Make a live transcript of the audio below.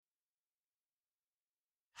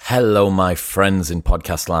Hello, my friends in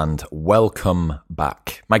podcast land. Welcome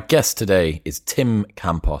back. My guest today is Tim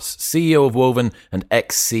Campos, CEO of Woven and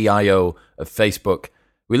ex-CIO of Facebook.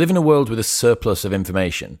 We live in a world with a surplus of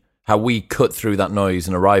information. How we cut through that noise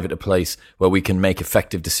and arrive at a place where we can make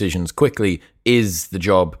effective decisions quickly is the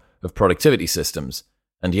job of productivity systems.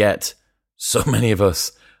 And yet, so many of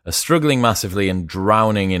us are struggling massively and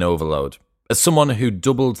drowning in overload. As someone who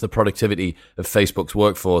doubled the productivity of Facebook's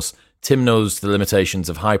workforce, Tim knows the limitations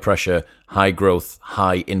of high pressure, high growth,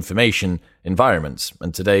 high information environments.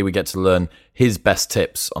 And today we get to learn his best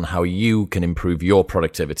tips on how you can improve your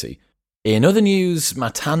productivity. In other news, my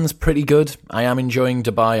tan's pretty good. I am enjoying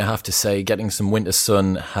Dubai, I have to say. Getting some winter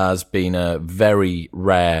sun has been a very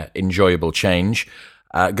rare, enjoyable change.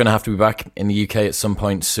 Going to have to be back in the UK at some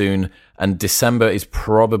point soon. And December is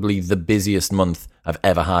probably the busiest month I've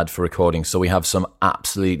ever had for recording. So we have some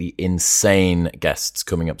absolutely insane guests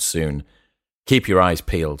coming up soon. Keep your eyes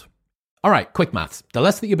peeled. All right, quick maths. The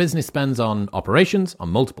less that your business spends on operations, on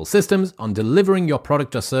multiple systems, on delivering your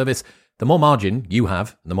product or service, the more margin you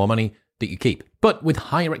have, the more money that you keep. But with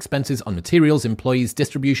higher expenses on materials, employees,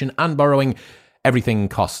 distribution, and borrowing, everything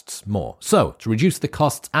costs more. So, to reduce the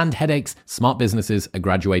costs and headaches, smart businesses are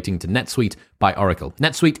graduating to NetSuite by Oracle.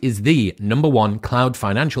 NetSuite is the #1 cloud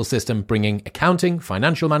financial system, bringing accounting,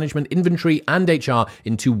 financial management, inventory, and HR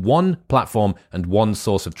into one platform and one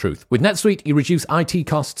source of truth. With NetSuite, you reduce IT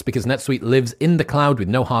costs because NetSuite lives in the cloud with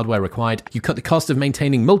no hardware required. You cut the cost of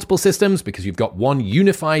maintaining multiple systems because you've got one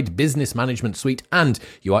unified business management suite, and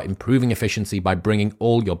you are improving efficiency by bringing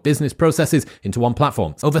all your business processes into one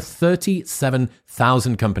platform. Over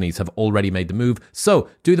 37,000 companies have already made the move, so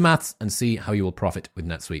do the maths and see how you will profit with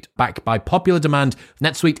NetSuite. Backed by popular demand,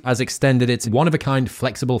 NetSuite has extended its one-of-a-kind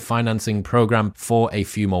flexible financing program for a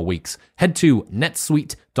few more weeks. Head to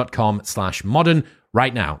netsuite.com/modern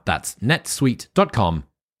right now. That's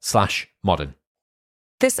netsuite.com/modern.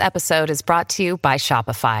 This episode is brought to you by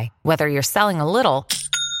Shopify. Whether you're selling a little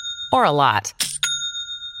or a lot,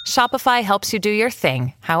 Shopify helps you do your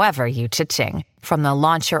thing, however you cha-ching. From the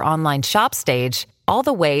launch your online shop stage, all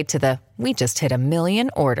the way to the we just hit 1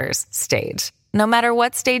 million orders stage. No matter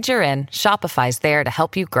what stage you're in, Shopify's there to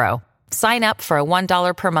help you grow. Sign up for a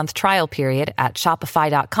 $1 per month trial period at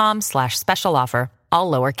shopify.com/special offer, all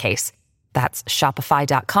lowercase. That's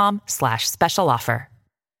shopify.com/special offer.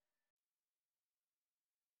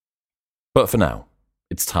 But for now,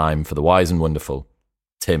 it's time for the wise and wonderful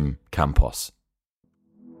Tim Campos.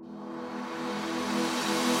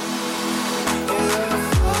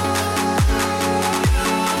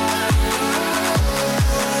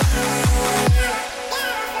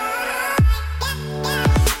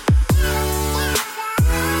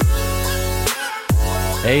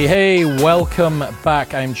 Hey, welcome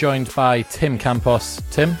back. I'm joined by Tim Campos.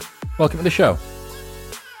 Tim, welcome to the show.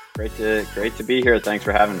 Great to be here. Thanks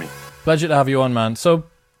for having me. Pleasure to have you on, man. So,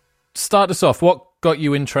 start us off. What got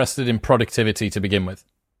you interested in productivity to begin with?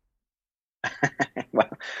 Well,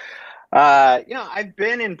 I've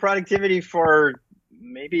been in productivity for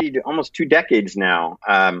maybe almost 2 decades now.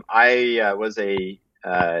 I was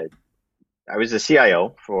a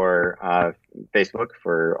CIO for Facebook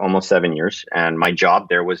for almost 7 years, and my job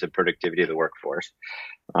there was the productivity of the workforce.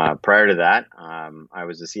 Prior to that, I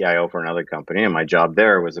was a CIO for another company, and my job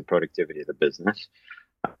there was the productivity of the business.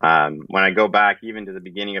 When I go back even to the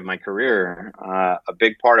beginning of my career, a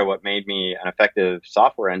big part of what made me an effective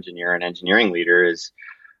software engineer and engineering leader is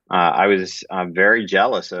I was very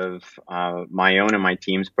jealous of my own and my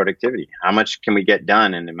team's productivity. How much can we get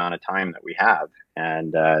done in the amount of time that we have?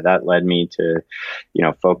 And that led me to,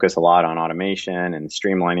 focus a lot on automation and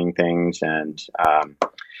streamlining things. And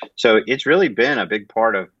so it's really been a big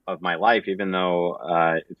part of my life, even though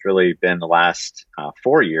it's really been the last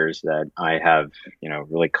 4 years that I have,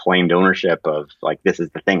 really claimed ownership of, like, this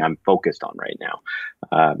is the thing I'm focused on right now.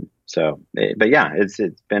 But yeah, it's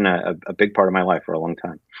been a big part of my life for a long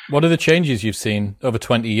time. What are the changes you've seen over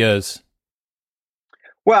 20 years?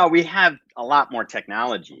 Well, we have a lot more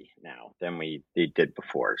technology now than we did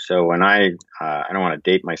before. So when I don't want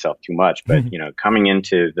to date myself too much, but coming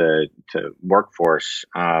into the workforce,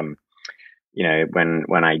 when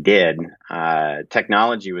I did,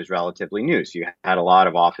 technology was relatively new. So you had a lot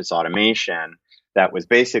of office automation that was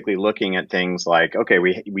basically looking at things like, okay,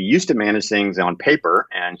 we used to manage things on paper,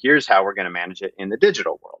 and here's how we're going to manage it in the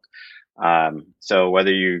digital world. So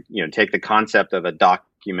whether you take the concept of a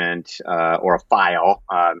document or a file,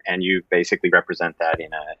 and you basically represent that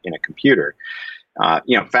in a computer.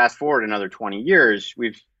 Fast forward another 20 years,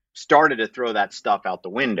 we've started to throw that stuff out the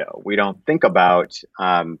window. We don't think about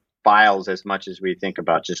files as much as we think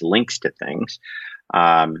about just links to things.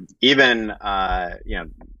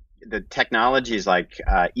 the technologies like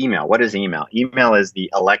email. What is email? Email is the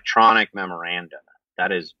electronic memoranda.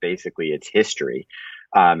 That is basically its history.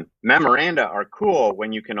 Memoranda are cool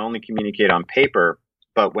when you can only communicate on paper,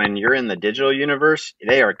 but when you're in the digital universe,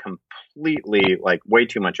 they are completely like way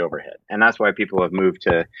too much overhead. And that's why people have moved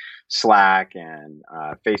to Slack and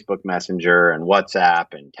Facebook Messenger and WhatsApp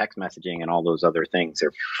and text messaging and all those other things.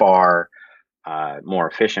 They're far more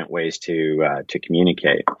efficient ways to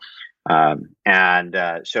communicate.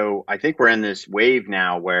 So I think we're in this wave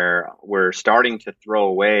now where we're starting to throw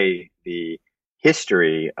away the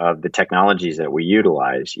history of the technologies that we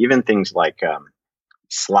utilize, even things like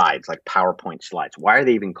slides, like PowerPoint slides. Why are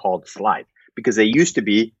they even called slides? Because they used to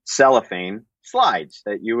be cellophane slides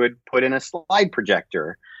that you would put in a slide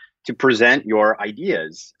projector to present your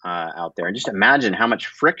ideas out there. And just imagine how much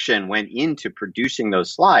friction went into producing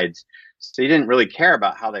those slides. So you didn't really care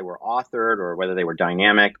about how they were authored or whether they were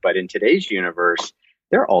dynamic. But in today's universe,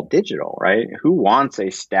 they're all digital, right? Who wants a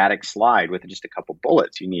static slide with just a couple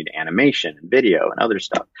bullets? You need animation and video and other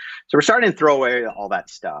stuff. So we're starting to throw away all that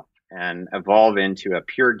stuff and evolve into a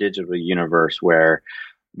pure digital universe where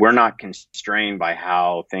we're not constrained by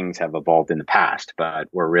how things have evolved in the past, but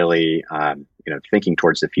we're really thinking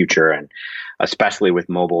towards the future, and especially with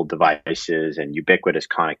mobile devices and ubiquitous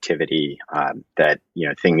connectivity, that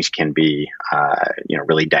things can be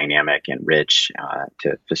really dynamic and rich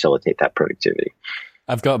to facilitate that productivity.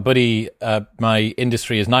 I've got a buddy, my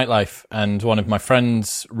industry is nightlife, and one of my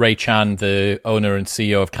friends, Ray Chan, the owner and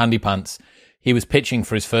CEO of Candy Pants, he was pitching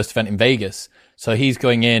for his first event in Vegas. So he's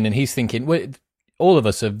going in and he's thinking, all of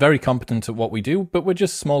us are very competent at what we do, but we're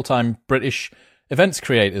just small-time British events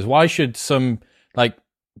creators. Why should some like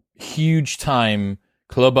huge-time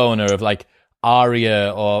club owner of like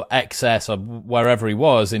Aria or XS or wherever he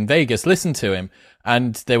was in Vegas listen to him?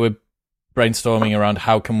 And they were brainstorming around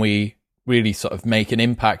how can we really sort of make an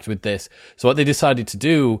impact with this. So what they decided to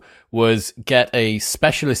do was get a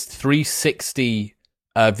specialist 360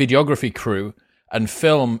 videography crew and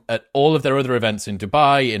film at all of their other events in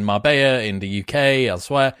Dubai, in Marbella, in the UK,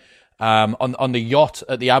 elsewhere, on the yacht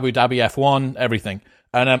at the Abu Dhabi F1, everything.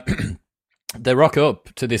 And they rock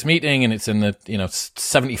up to this meeting, and it's in the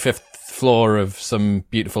 75th floor of some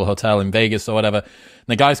beautiful hotel in Vegas or whatever. And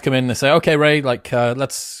the guys come in and they say, "Okay, Ray,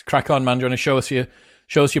 let's crack on, man. Do you want to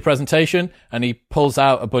show us your presentation?" And he pulls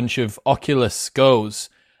out a bunch of Oculus Go's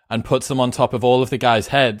and puts them on top of all of the guys'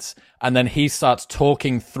 heads, and then he starts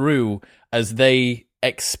talking through as they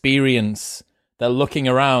experience. They're looking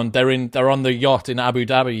around. They're on the yacht in Abu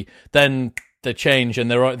Dhabi. Then they change and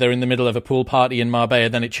they're in the middle of a pool party in Marbella.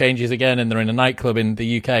 Then it changes again and they're in a nightclub in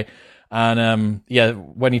the UK. And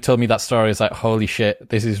when he told me that story, I was like, holy shit,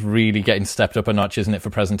 this is really getting stepped up a notch, isn't it, for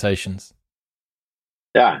presentations?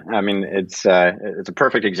 Yeah, I mean, it's a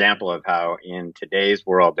perfect example of how in today's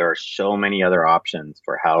world there are so many other options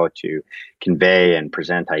for how to convey and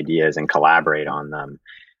present ideas and collaborate on them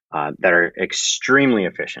that are extremely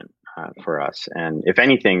efficient for us. And if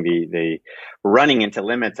anything, we're running into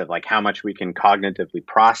limits of like how much we can cognitively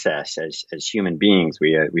process as human beings.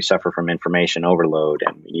 We suffer from information overload,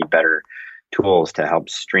 and we need better tools to help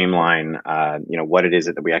streamline what it is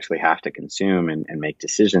that we actually have to consume and make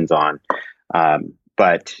decisions on.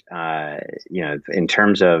 But in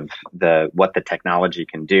terms of what the technology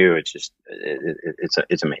can do, it's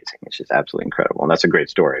amazing. It's just absolutely incredible, and that's a great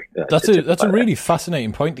story. That's a really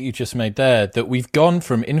fascinating point that you just made there. That we've gone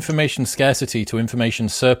from information scarcity to information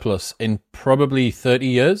surplus in probably 30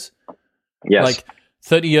 years. Yes. Like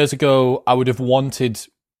 30 years ago, I would have wanted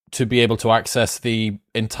to be able to access the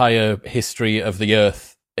entire history of the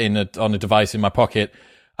Earth on a device in my pocket,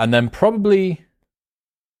 and then probably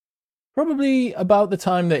about the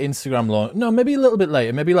time that Instagram launched. No, maybe a little bit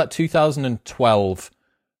later. Maybe like 2012.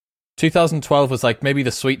 2012 was like maybe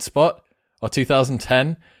the sweet spot, or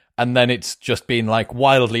 2010. And then it's just been like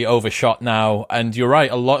wildly overshot now. And you're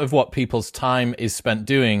right. A lot of what people's time is spent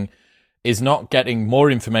doing is not getting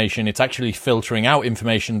more information. It's actually filtering out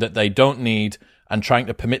information that they don't need and trying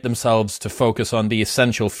to permit themselves to focus on the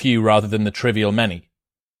essential few rather than the trivial many.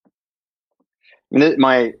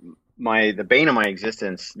 The bane of my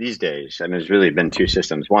existence these days, and there's really been two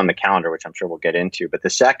systems. One, the calendar, which I'm sure we'll get into, but the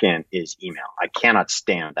second is email. I cannot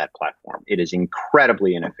stand that platform. It is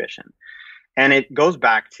incredibly inefficient. And it goes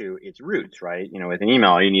back to its roots, right? With an email,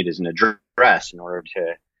 all you need is an address in order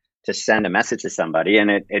to send a message to somebody. And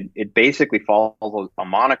it basically follows a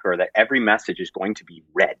moniker that every message is going to be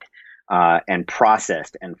read and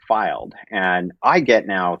processed and filed. And I get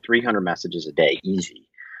now 300 messages a day, easy.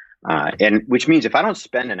 And which means if I don't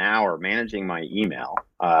spend an hour managing my email,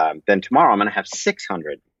 then tomorrow I'm going to have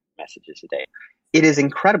 600 messages a day. it is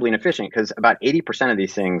incredibly inefficient because about 80% of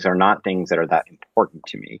these things are not things that are that important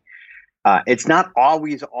to me. It's not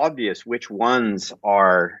always obvious which ones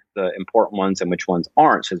are the important ones and which ones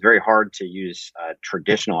aren't. So it's very hard to use a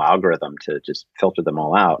traditional algorithm to just filter them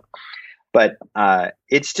all out. But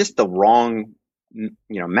it's just the wrong,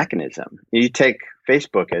 mechanism. You take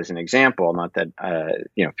Facebook as an example. Not that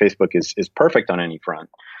Facebook is perfect on any front,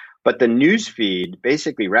 but the news feed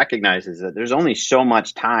basically recognizes that there's only so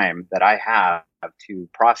much time that I have to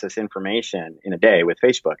process information in a day with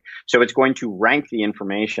Facebook. So it's going to rank the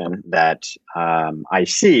information that I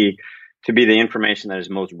see to be the information that is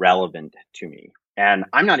most relevant to me. And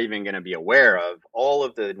I'm not even going to be aware of all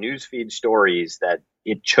of the newsfeed stories that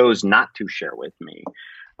it chose not to share with me.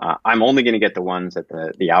 I'm only going to get the ones that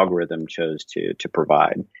the algorithm chose to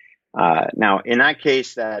provide. Now, in that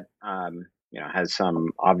case, that has some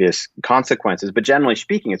obvious consequences, but generally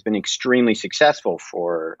speaking, it's been extremely successful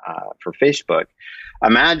for Facebook.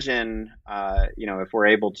 Imagine, if we're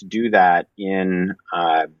able to do that in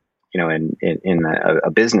a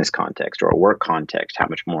business context or a work context, how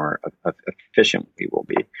much more efficient we will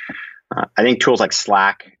be. I think tools like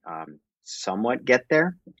Slack somewhat get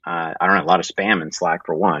there. I don't have a lot of spam in Slack,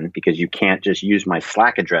 for one, because you can't just use my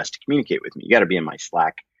Slack address to communicate with me. You got to be in my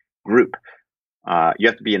Slack group. You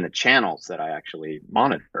have to be in the channels that I actually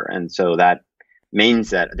monitor. And so that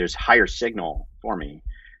means that there's higher signal for me.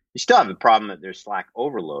 You still have the problem that there's Slack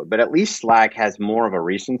overload, but at least Slack has more of a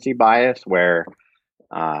recency bias where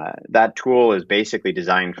that tool is basically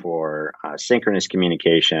designed for synchronous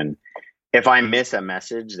communication. If I miss a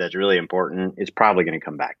message that's really important, it's probably going to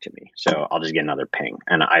come back to me. So I'll just get another ping,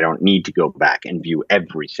 and I don't need to go back and view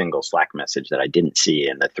every single Slack message that I didn't see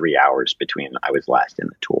in the 3 hours between I was last in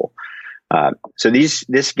the tool. So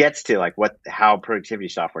this gets to how productivity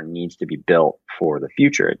software needs to be built for the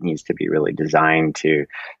future. It needs to be really designed to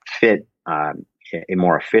fit a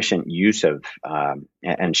more efficient use of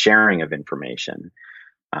and sharing of information,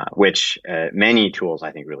 which many tools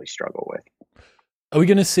I think really struggle with. Are we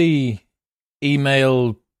going to see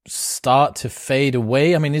email start to fade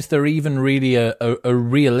away? I mean, is there even really a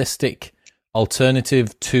realistic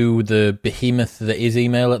alternative to the behemoth that is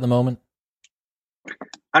email at the moment?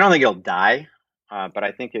 I don't think it'll die, but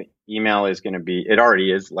I think email is going to be, it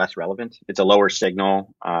already is less relevant. It's a lower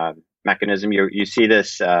signal mechanism. You see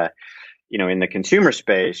this, in the consumer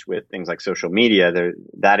space with things like social media,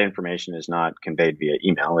 that information is not conveyed via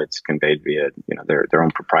email. It's conveyed via, their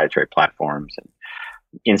own proprietary platforms and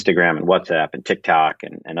Instagram and WhatsApp and TikTok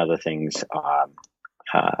and other things.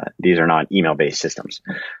 These are not email-based systems.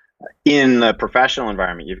 In the professional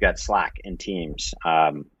environment, you've got Slack and Teams,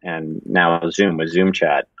 and now Zoom with Zoom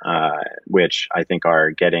Chat, which I think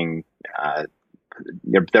are getting,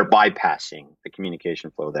 they're bypassing the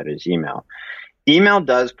communication flow that is email. Email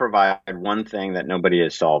does provide one thing that nobody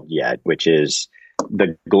has solved yet, which is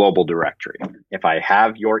the global directory. If I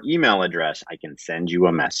have your email address, I can send you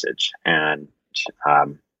a message. And,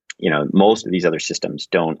 most of these other systems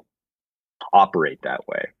don't operate that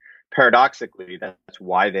way. Paradoxically, that's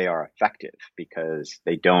why they are effective, because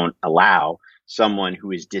they don't allow someone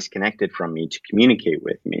who is disconnected from me to communicate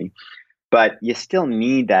with me. But you still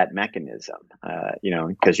need that mechanism,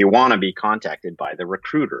 because you want to be contacted by the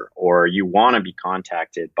recruiter, or you want to be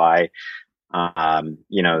contacted by,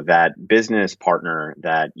 that business partner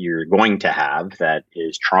that you're going to have that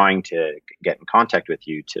is trying to get in contact with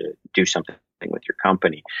you to do something with your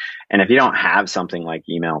company. And if you don't have something like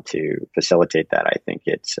email to facilitate that, I think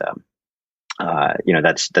it's,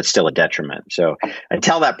 that's still a detriment. So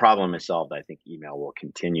until that problem is solved, I think email will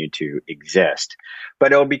continue to exist,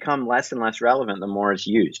 but it'll become less and less relevant the more it's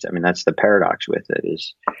used. I mean, that's the paradox with it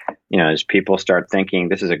is, as people start thinking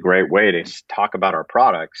this is a great way to talk about our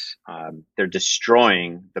products, they're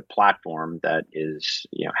destroying the platform that is,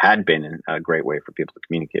 had been a great way for people to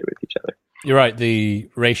communicate with each other. You're right. The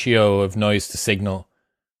ratio of noise to signal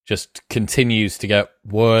just continues to get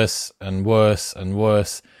worse and worse and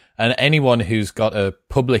worse. And anyone who's got a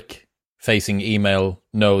public-facing email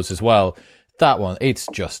knows as well, that one, it's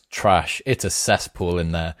just trash. It's a cesspool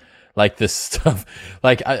in there. Like this stuff,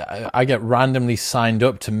 like I get randomly signed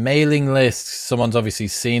up to mailing lists. Someone's obviously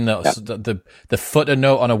seen that the footer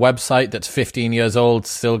note on a website that's 15 years old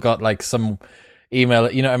still got like some email.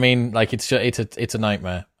 You know what I mean? Like it's a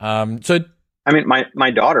nightmare.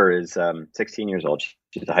 My daughter is 16 years old.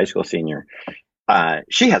 She's a high school senior.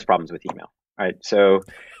 She has problems with email. Right, so.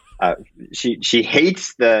 She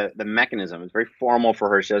hates the mechanism. It's very formal for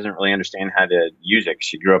her. She doesn't really understand how to use it.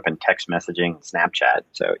 She grew up in text messaging and Snapchat.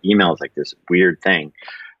 So email is like this weird thing.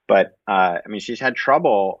 But she's had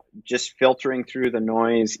trouble just filtering through the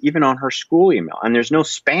noise, even on her school email. And there's no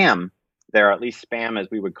spam there, at least spam as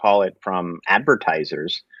we would call it, from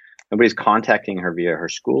advertisers. Nobody's contacting her via her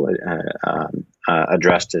school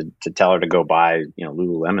address to tell her to go buy,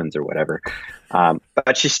 Lululemons or whatever.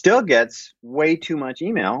 But she still gets way too much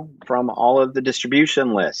email from all of the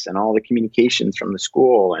distribution lists and all the communications from the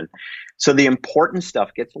school. And so the important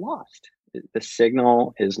stuff gets lost. The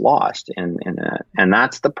signal is lost. And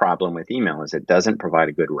that's the problem with email, is it doesn't provide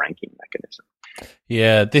a good ranking mechanism.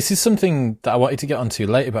 Yeah, this is something that I wanted to get onto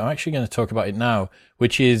later, but I'm actually going to talk about it now,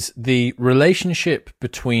 which is the relationship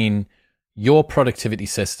between your productivity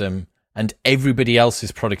system and everybody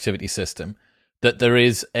else's productivity system. That there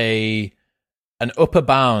is an upper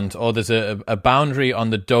bound, or there's a boundary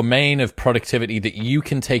on the domain of productivity that you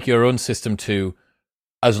can take your own system to,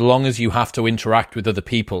 as long as you have to interact with other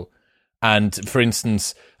people. And for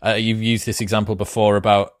instance, you've used this example before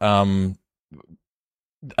about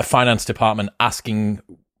a finance department asking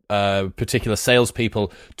particular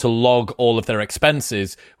salespeople to log all of their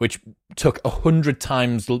expenses, which took 100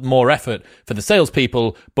 times more effort for the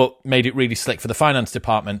salespeople, but made it really slick for the finance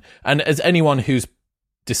department. And as anyone who's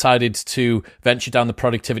decided to venture down the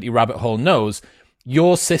productivity rabbit hole knows,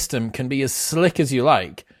 your system can be as slick as you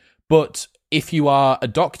like, but if you are a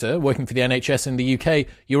doctor working for the NHS in the UK,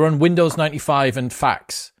 you're on Windows 95 and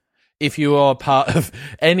fax. If you are part of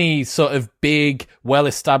any sort of big,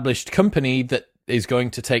 well-established company that is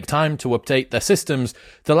going to take time to update their systems,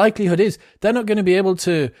 the likelihood is they're not going to be able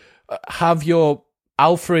to have your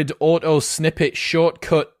Alfred auto snippet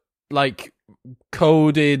shortcut, like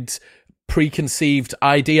coded, preconceived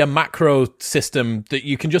idea macro system that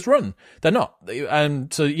you can just run. They're not.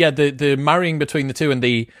 And so, yeah, the marrying between the two and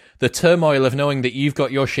the turmoil of knowing that you've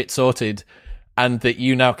got your shit sorted and that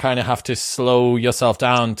you now kind of have to slow yourself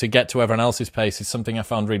down to get to everyone else's pace is something I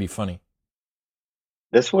found really funny.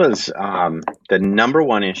 This was the number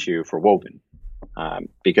one issue for Woven,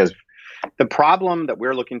 because the problem that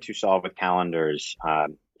we're looking to solve with calendars,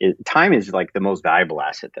 time is like the most valuable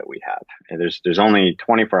asset that we have. And there's only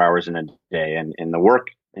 24 hours in a day, and in the work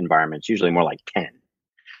environment, it's usually more like 10.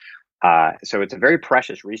 So it's a very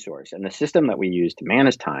precious resource. And the system that we use to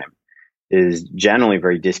manage time is generally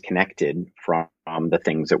very disconnected from the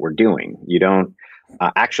things that we're doing. You don't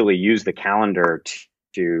actually use the calendar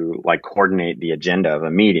to like coordinate the agenda of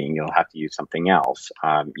a meeting. You'll have to use something else.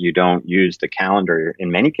 You don't use the calendar in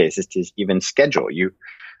many cases to even schedule. You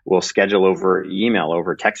will schedule over email,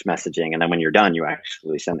 over text messaging, and then when you're done, you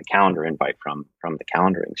actually send the calendar invite from the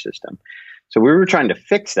calendaring system. So we were trying to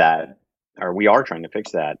fix that, or we are trying to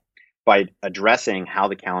fix that, by addressing how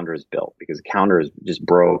the calendar is built, because the calendar is just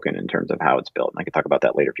broken in terms of how it's built. And I can talk about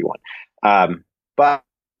that later if you want. But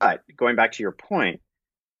going back to your point,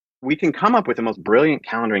 we can come up with the most brilliant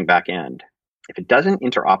calendaring back end. If it doesn't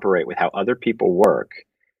interoperate with how other people work,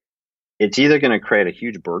 it's either going to create a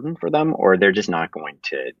huge burden for them, or they're just not going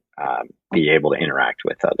to be able to interact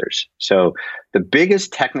with others. So the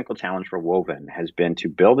biggest technical challenge for Woven has been to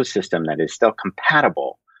build a system that is still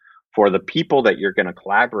compatible for the people that you're going to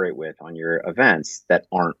collaborate with on your events that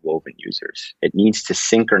aren't Woven users. It needs to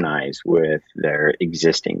synchronize with their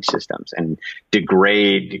existing systems and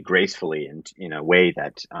degrade gracefully in a way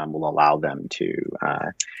that will allow them to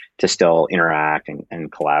still interact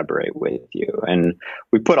and collaborate with you. And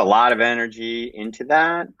we put a lot of energy into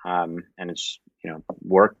that, and it's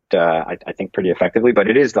worked, I think, pretty effectively. But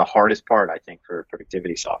it is the hardest part, I think, for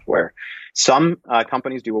productivity software. Some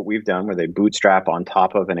companies do what we've done, where they bootstrap on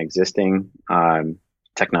top of an existing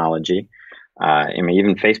technology. I mean,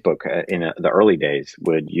 even Facebook in the early days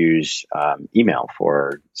would use email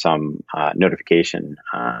for some notification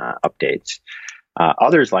updates.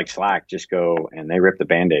 Others, like Slack, just go and they rip the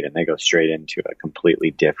Band-Aid and they go straight into a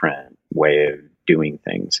completely different way of doing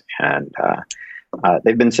things. And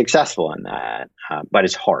they've been successful in that, but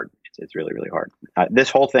it's hard. It's really, really hard. This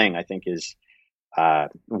whole thing, I think, is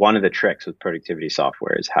one of the tricks with productivity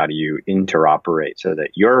software is how do you interoperate so that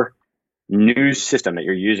your new system that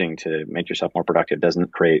you're using to make yourself more productive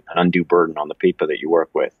doesn't create an undue burden on the people that you work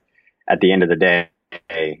with. At the end of the day,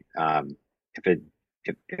 if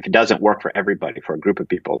it doesn't work for everybody, for a group of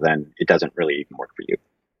people, then it doesn't really even work for you.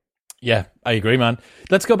 Yeah, I agree, man.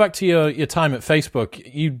 Let's go back to your time at Facebook.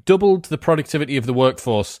 You doubled the productivity of the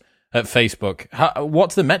workforce at Facebook.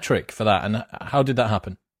 What's the metric for that, and how did that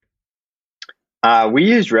happen? We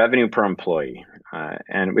used revenue per employee,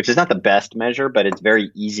 and which is not the best measure, but it's very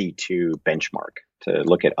easy to benchmark, to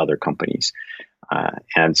look at other companies.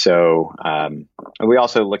 And so we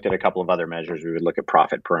also looked at a couple of other measures. We would look at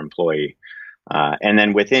profit per employee. And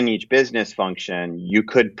then within each business function, you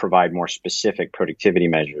could provide more specific productivity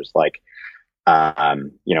measures, like,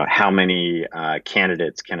 how many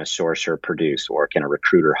candidates can a sourcer produce, or can a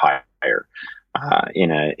recruiter hire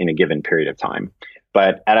in a given period of time.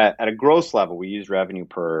 But at a gross level, we use revenue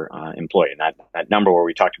per employee, and that number where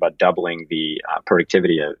we talked about doubling the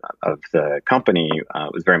productivity of the company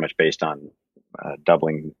was very much based on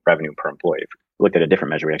doubling revenue per employee. If we looked at a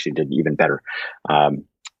different measure, we actually did even better.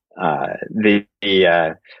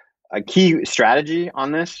 A key strategy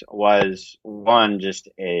on this was just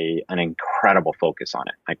an incredible focus on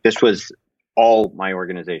it. Like, this was all my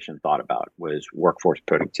organization thought about, was workforce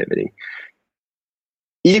productivity.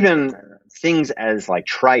 Even things as like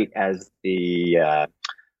trite as the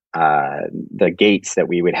gates that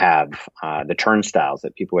we would have, the turnstiles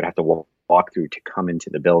that people would have to walk through to come into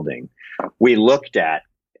the building. We looked at,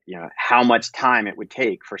 how much time it would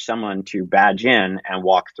take for someone to badge in and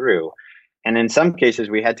walk through. And in some cases,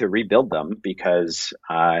 we had to rebuild them because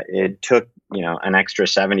it took, an extra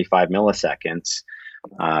 75 milliseconds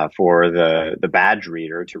for the badge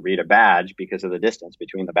reader to read a badge because of the distance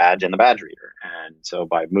between the badge and the badge reader. And so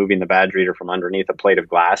by moving the badge reader from underneath a plate of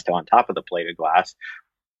glass to on top of the plate of glass,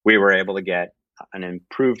 we were able to get an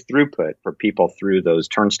improved throughput for people through those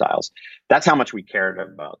turnstiles. That's how much we cared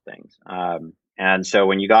about things. And so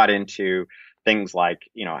when you got into things like,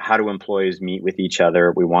 how do employees meet with each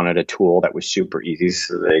other? We wanted a tool that was super easy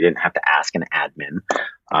so they didn't have to ask an admin.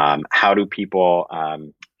 How do people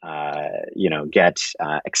get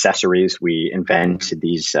accessories? We invented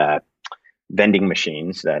these vending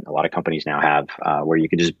machines that a lot of companies now have, where you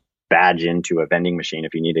could just badge into a vending machine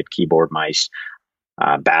if you needed keyboard, mice,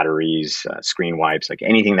 batteries, screen wipes, like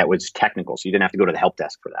anything that was technical. So you didn't have to go to the help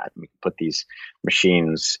desk for that. We could put these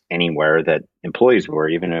machines anywhere that employees were,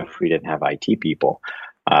 even if we didn't have IT people.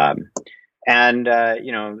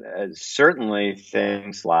 Certainly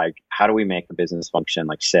things like, how do we make the business function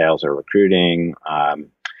like sales or recruiting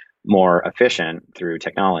more efficient through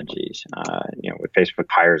technologies? Facebook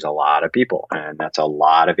hires a lot of people, and that's a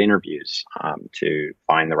lot of interviews to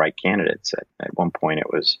find the right candidates. At one point,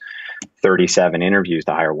 it was 37 interviews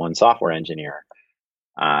to hire one software engineer.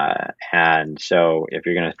 And so if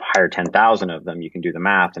you're going to hire 10,000 of them, you can do the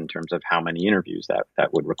math in terms of how many interviews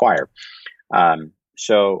that would require.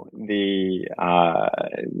 So we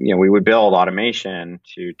would build automation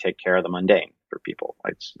to take care of the mundane for people.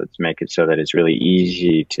 Let's make it so that it's really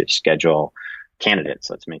easy to schedule candidates.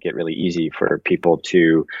 Let's make it really easy for people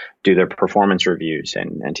to do their performance reviews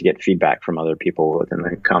and to get feedback from other people within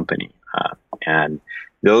the company. And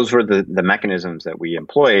those were the mechanisms that we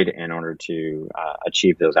employed in order to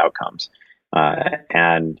achieve those outcomes.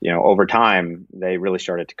 Over time, they really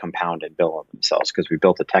started to compound and build on themselves because we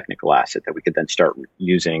built a technical asset that we could then start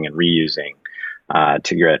using and reusing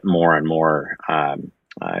to get more and more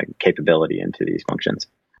capability into these functions.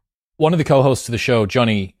 One of the co-hosts of the show,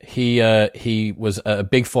 Johnny, he was at a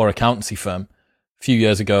Big Four accountancy firm a few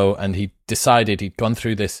years ago, and he decided he'd gone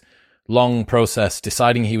through this long process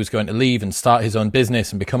deciding he was going to leave and start his own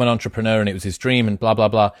business and become an entrepreneur, and it was his dream and blah, blah,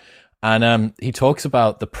 blah. And he talks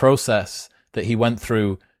about the process that he went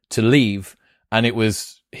through to leave, and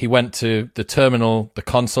he went to the terminal, the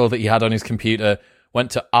console that he had on his computer,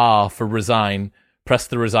 went to R for resign, pressed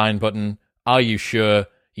the resign button. Are you sure?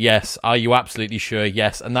 Yes. Are you absolutely sure?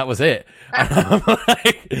 Yes. And that was it. And I'm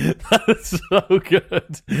like, that's so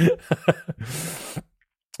good.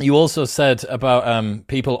 You also said about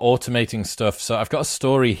people automating stuff. So I've got a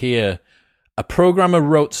story here. A programmer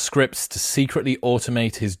wrote scripts to secretly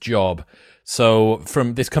automate his job. So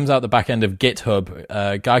this comes out the back end of GitHub.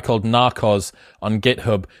 A guy called Narcos on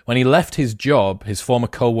GitHub, when he left his job, his former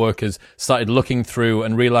co-workers started looking through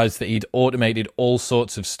and realized that he'd automated all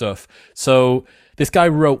sorts of stuff. So this guy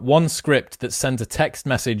wrote one script that sends a text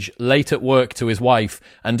message late at work to his wife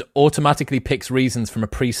and automatically picks reasons from a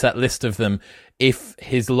preset list of them if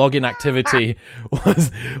his login activity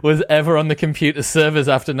was ever on the computer servers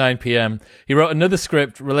after 9 p.m. He wrote another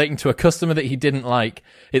script relating to a customer that he didn't like.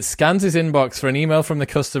 It scans his inbox for an email from the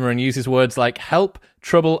customer and uses words like help,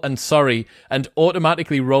 trouble, and sorry, and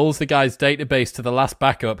automatically rolls the guy's database to the last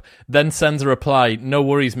backup, then sends a reply, no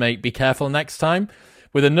worries, mate, be careful next time.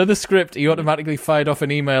 With another script, he automatically fired off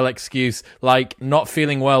an email excuse like not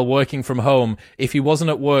feeling well working from home. If he wasn't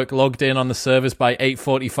at work logged in on the servers by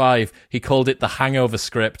 8:45, he called it the hangover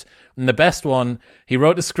script. And the best one, he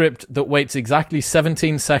wrote a script that waits exactly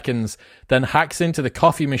 17 seconds, then hacks into the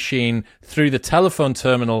coffee machine through the telephone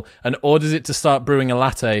terminal and orders it to start brewing a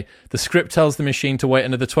latte. The script tells the machine to wait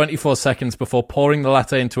another 24 seconds before pouring the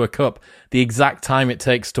latte into a cup, the exact time it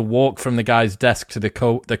takes to walk from the guy's desk to the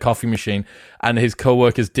coffee machine. And his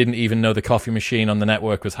co-workers didn't even know the coffee machine on the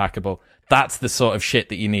network was hackable. That's the sort of shit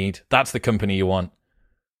that you need. That's the company you want.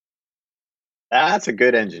 That's a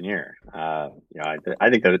good engineer. I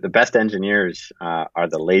think that the best engineers are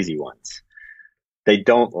the lazy ones. They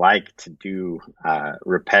don't like to do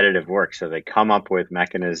repetitive work, so they come up with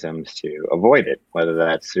mechanisms to avoid it, whether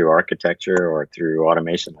that's through architecture or through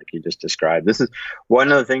automation, like you just described. This is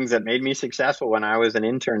one of the things that made me successful when I was an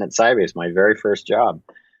intern at Sybase. My very first job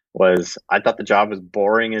was I thought the job was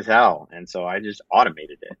boring as hell, and so I just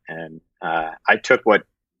automated it. And I took what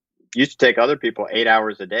used to take other people 8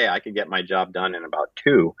 hours a day. I could get my job done in about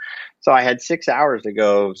 2. So I had 6 hours to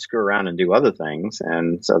go screw around and do other things.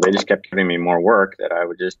 And so they just kept giving me more work that I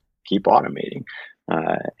would just keep automating.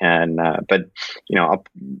 But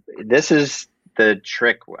this is the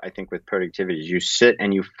trick, I think, with productivity is you sit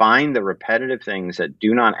and you find the repetitive things that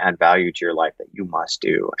do not add value to your life that you must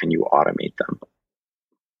do, and you automate them.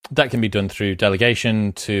 That can be done through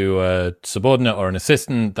delegation to a subordinate or an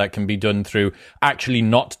assistant. That can be done through actually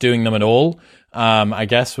not doing them at all, I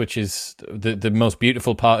guess, which is the most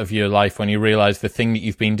beautiful part of your life, when you realize the thing that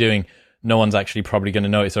you've been doing, no one's actually probably going to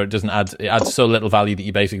notice, or it adds so little value that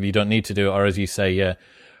you basically don't need to do it, or as you say,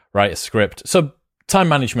 write a script. So time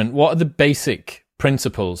management, what are the basic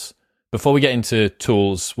principles, before we get into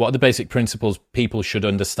tools, what are the basic principles people should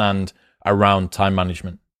understand around time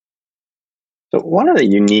management? So one of the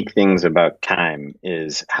unique things about time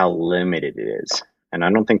is how limited it is. And I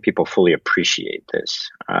don't think people fully appreciate this.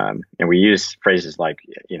 And we use phrases like,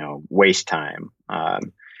 waste time,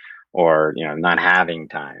 or, not having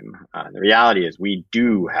time. The reality is we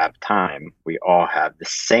do have time. We all have the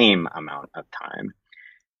same amount of time.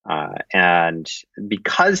 And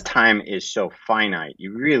because time is so finite,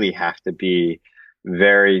 you really have to be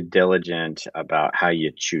very diligent about how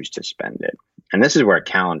you choose to spend it. And this is where a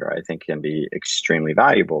calendar, I think, can be extremely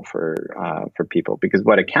valuable for people, because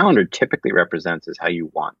what a calendar typically represents is how you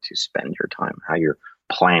want to spend your time, how you're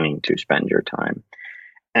planning to spend your time.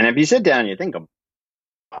 And if you sit down and you think about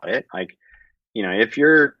it, like, if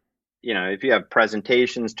you have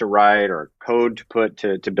presentations to write or code to put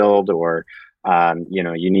to build, or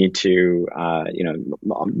you need to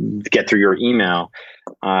get through your email,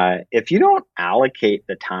 if you don't allocate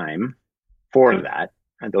the time for that,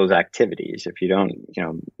 those activities, if you don't,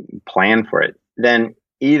 plan for it, then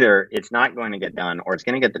either it's not going to get done, or it's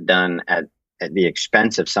going to get done at the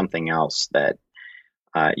expense of something else that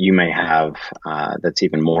you may have that's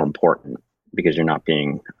even more important, because you're not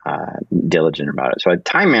being diligent about it. So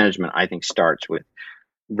time management, I think, starts with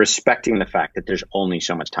respecting the fact that there's only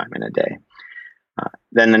so much time in a day.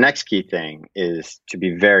 Then the next key thing is to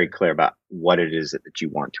be very clear about what it is that you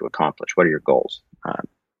want to accomplish. What are your goals?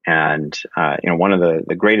 One of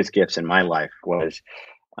the greatest gifts in my life was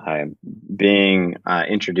being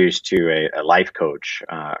introduced to a life coach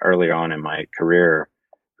earlier on in my career,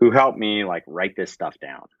 who helped me write this stuff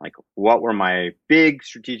down. Like, what were my big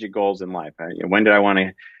strategic goals in life? When did I want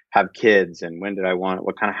to have kids, and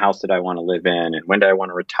what kind of house did I want to live in, and when did I want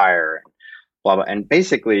to retire? Blah, blah. And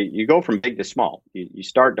basically, you go from big to small. You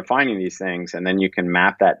start defining these things, and then you can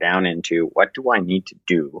map that down into, what do I need to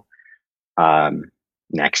do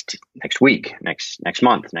next week, next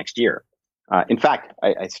month, next year. In fact,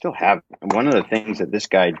 I still have one of the things that this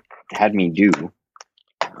guy had me do.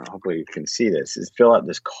 Hopefully you can see this, is fill out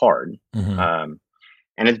this card. Mm-hmm.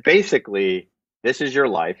 And it's basically, this is your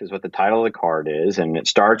life, is what the title of the card is. And it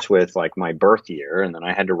starts with my birth year. And then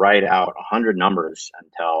I had to write out 100 numbers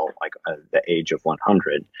until the age of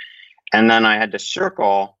 100. And then I had to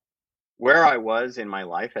circle where I was in my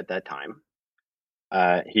life at that time.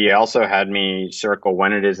 He also had me circle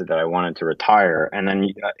when it is that I wanted to retire. And then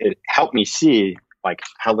it helped me see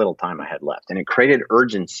how little time I had left. And it created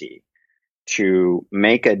urgency to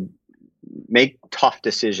make tough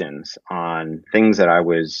decisions on things that I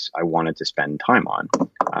wanted to spend time on.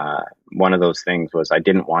 One of those things was I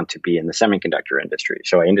didn't want to be in the semiconductor industry.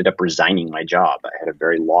 So I ended up resigning my job. I had a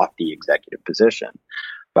very lofty executive position,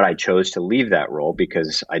 but I chose to leave that role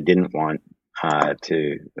because I didn't want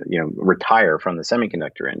to retire from the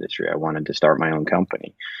semiconductor industry. I wanted to start my own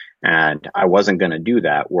company, and I wasn't going to do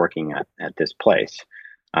that working at this place.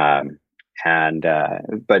 But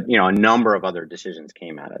a number of other decisions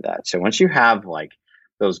came out of that. So once you have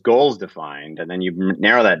those goals defined, and then you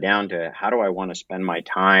narrow that down to, how do I want to spend my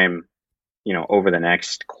time, over the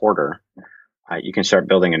next quarter, you can start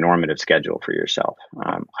building a normative schedule for yourself.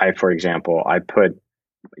 For example, I put,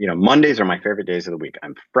 Mondays are my favorite days of the week.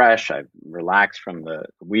 I'm fresh. I've relaxed from the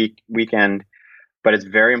weekend, but it's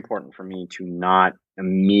very important for me to not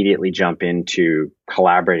immediately jump into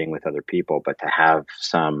collaborating with other people, but to have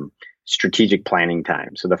some strategic planning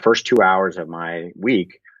time. So the first 2 hours of my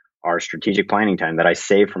week are strategic planning time that I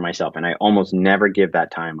save for myself. And I almost never give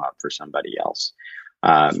that time up for somebody else.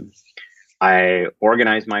 I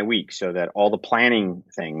organize my week so that all the planning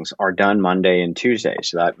things are done Monday and Tuesday.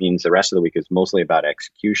 So that means the rest of the week is mostly about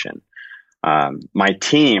execution. My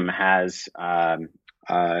team has a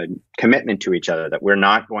commitment to each other that we're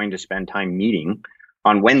not going to spend time meeting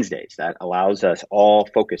on Wednesdays. That allows us all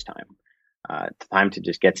focus time to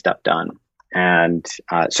just get stuff done, and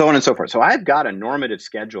so on and so forth. So I've got a normative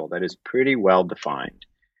schedule that is pretty well defined.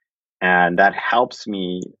 And that helps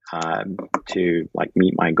me to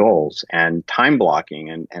meet my goals. And time blocking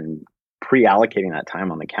and pre-allocating that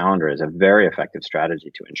time on the calendar is a very effective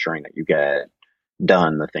strategy to ensuring that you get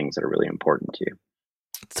done the things that are really important to you.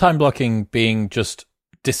 Time blocking being just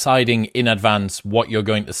deciding in advance what you're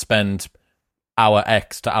going to spend hour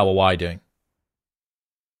X to hour Y doing.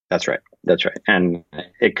 That's right. And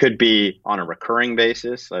it could be on a recurring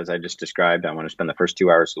basis, as I just described. I want to spend the first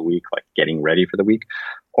 2 hours of the week getting ready for the week,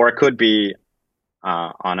 or it could be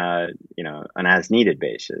on an as needed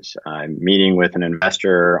basis. I'm meeting with an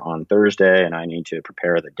investor on Thursday, and I need to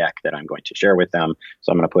prepare the deck that I'm going to share with them.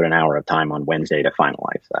 So I'm going to put an hour of time on Wednesday to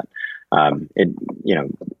finalize that.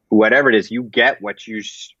 Whatever it is, you get what you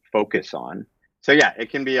focus on. So yeah,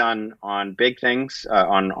 it can be on big things,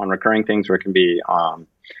 on recurring things, or it can be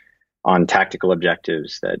on tactical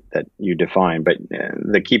objectives that you define. But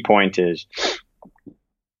the key point is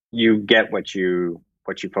you get what you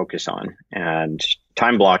focus on, and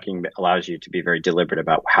time blocking allows you to be very deliberate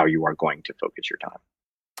about how you are going to focus your time.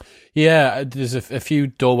 Yeah, there's a few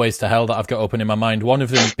doorways to hell that I've got open in my mind. One of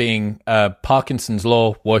them being Parkinson's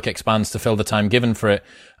law, work expands to fill the time given for it.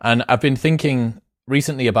 And I've been thinking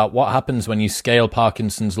recently about what happens when you scale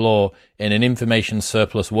Parkinson's law in an information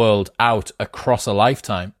surplus world out across a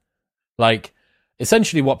lifetime.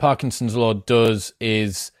 Essentially what Parkinson's law does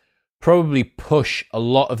is probably push a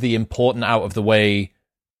lot of the important out of the way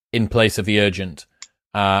in place of the urgent.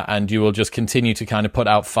 And you will just continue to kind of put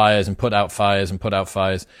out fires and put out fires and put out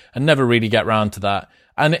fires and never really get round to that.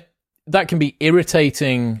 And that can be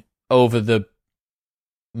irritating over the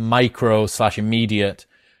micro/immediate.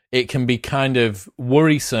 It can be kind of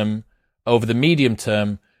worrisome over the medium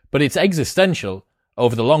term, but it's existential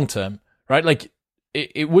over the long term, right?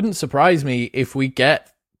 It wouldn't surprise me if we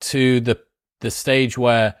get to the stage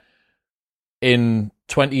where in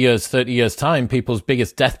 20 years, 30 years time, people's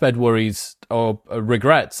biggest deathbed worries or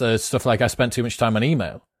regrets are stuff like I spent too much time on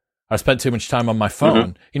email. I spent too much time on my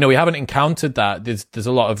phone. Mm-hmm. We haven't encountered that. There's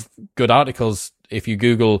a lot of good articles. If you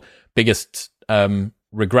Google biggest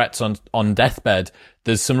regrets on deathbed,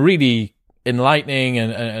 there's some really enlightening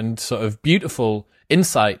and sort of beautiful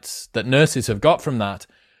insights that nurses have got from that.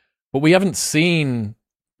 But we haven't seen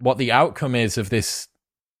what the outcome is of this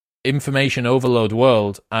information overload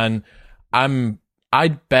world. And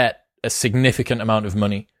I'd bet a significant amount of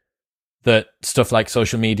money that stuff like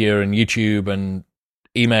social media and YouTube and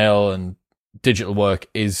email and digital work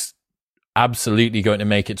is absolutely going to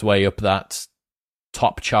make its way up that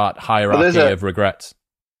top chart hierarchy of regrets.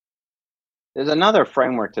 There's another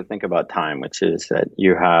framework to think about time, which is that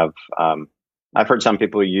you have, I've heard some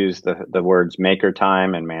people use the words maker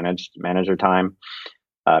time and manager time.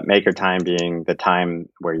 Maker time being the time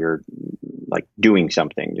where you're doing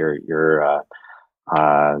something, you're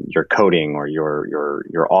coding or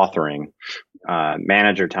you're authoring.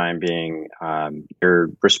 Manager time being you're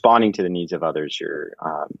responding to the needs of others. You're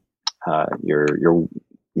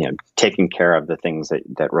taking care of the things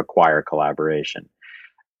that require collaboration.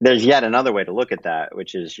 There's yet another way to look at that,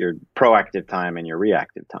 which is your proactive time and your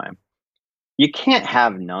reactive time. You can't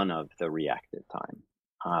have none of the reactive time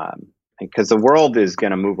because the world is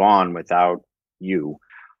going to move on without you.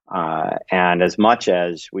 And as much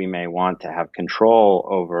as we may want to have control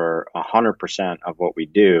over 100% of what we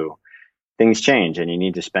do, things change, and you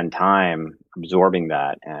need to spend time absorbing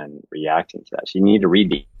that and reacting to that. So you need to read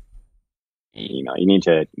the email. You need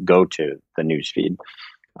to go to the news feed,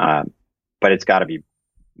 but it's got to be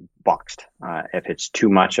boxed. If it's too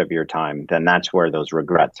much of your time, then that's where those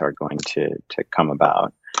regrets are going to come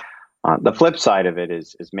about. The flip side of it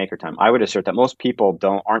is maker time. I would assert that most people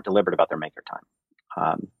aren't deliberate about their maker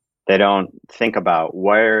time. They don't think about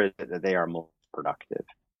where they are most productive.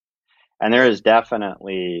 And there is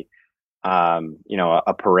definitely, a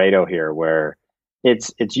Pareto here where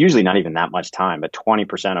it's usually not even that much time, but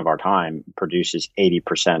 20% of our time produces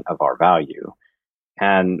 80% of our value.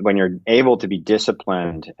 And when you're able to be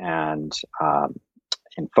disciplined and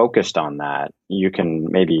focused on that, you can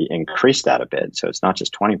maybe increase that a bit. So it's not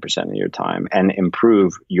just 20% of your time and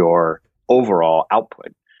improve your overall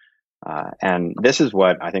output. And this is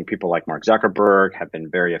what I think people like Mark Zuckerberg have been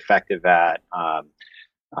very effective at.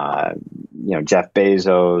 Jeff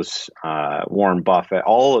Bezos, Warren Buffett,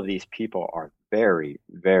 all of these people are very,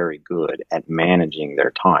 very good at managing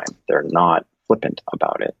their time. They're not flippant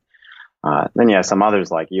about it. Then you have some others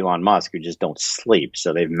like Elon Musk who just don't sleep.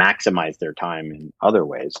 So they've maximized their time in other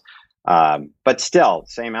ways. But still,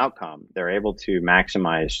 same outcome. They're able to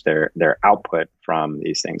maximize their output from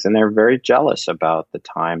these things. And they're very jealous about the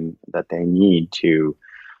time that they need to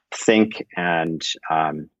think and,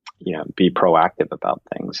 be proactive about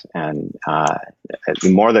things. And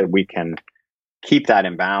the more that we can keep that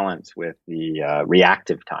in balance with the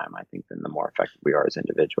reactive time, I think, then the more effective we are as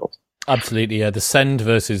individuals. Absolutely, yeah. The send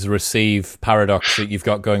versus receive paradox that you've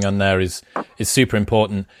got going on there is super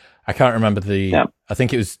important. I can't remember I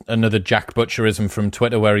think it was another Jack Butcherism from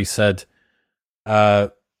Twitter where he said,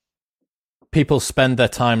 people spend their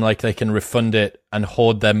time like they can refund it and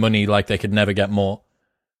hoard their money like they could never get more.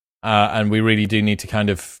 And we really do need to kind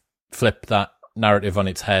of flip that narrative on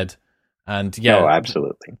its head. And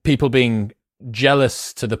absolutely. People being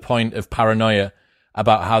jealous to the point of paranoia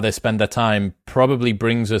about how they spend their time probably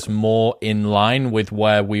brings us more in line with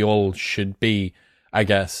where we all should be, I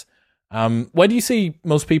guess. Where do you see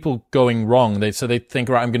most people going wrong? They think,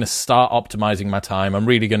 right, I'm going to start optimizing my time. I'm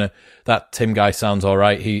really going to, that Tim guy sounds all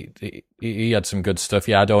right. He had some good stuff.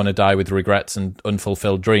 Yeah, I don't want to die with regrets and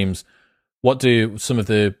unfulfilled dreams. What do some of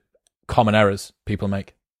the common errors people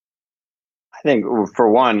make? I think, for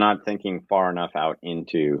one, not thinking far enough out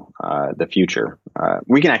into the future.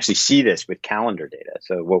 We can actually see this with calendar data.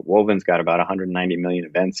 So Woven's got about 190 million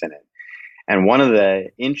events in it. And one of the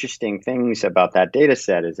interesting things about that data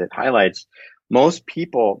set is it highlights most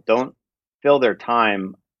people don't fill their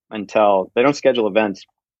time until they don't schedule events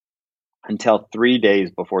until 3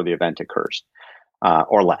 days before the event occurs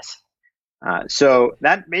or less. So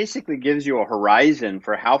that basically gives you a horizon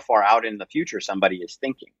for how far out in the future somebody is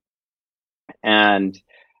thinking. And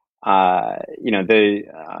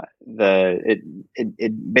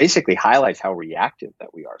it basically highlights how reactive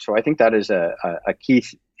that we are. So I think that is a key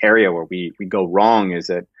area where we go wrong, is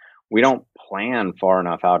that we don't plan far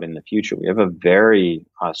enough out in the future. We have a very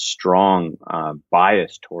strong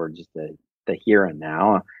bias towards the here and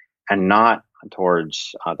now, and not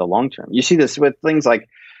towards the long term. You see this with things like,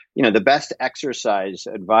 the best exercise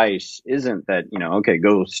advice isn't that, okay,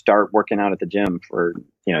 go start working out at the gym for,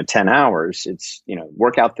 10 hours. It's,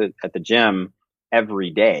 work out at the gym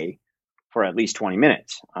every day for at least 20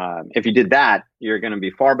 minutes. If you did that, you're going to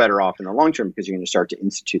be far better off in the long term, because you're going to start to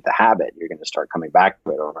institute the habit. You're going to start coming back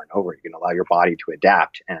to it over and over. You're going to allow your body to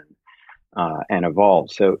adapt and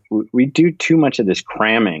evolve. So we do too much of this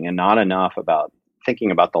cramming and not enough about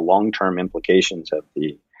thinking about the long-term implications of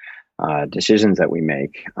the decisions that we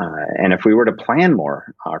make. And if we were to plan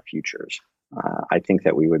more our futures, I think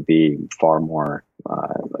that we would be far more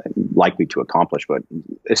likely to accomplish, but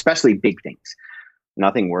especially big things.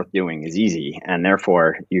 Nothing worth doing is easy, and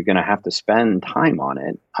therefore you're going to have to spend time on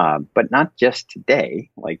it, but not just today,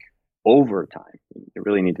 like over time. You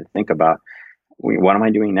really need to think about, what am I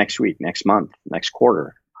doing next week, next month, next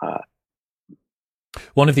quarter?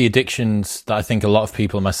 One of the addictions that I think a lot of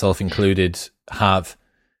people, myself included, have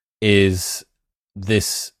is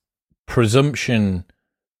this presumption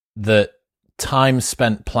that time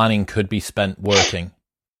spent planning could be spent working.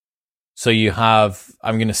 So you have,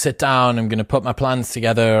 I'm going to sit down, I'm going to put my plans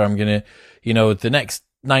together, I'm going to, the next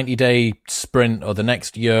 90-day sprint or the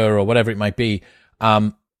next year or whatever it might be,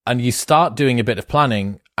 and you start doing a bit of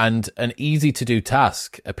planning, and an easy-to-do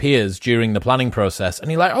task appears during the planning process,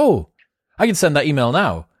 and you're like, oh, I can send that email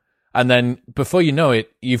now. And then before you know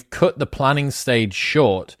it, you've cut the planning stage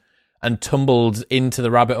short and tumbled into the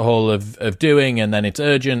rabbit hole of doing, and then it's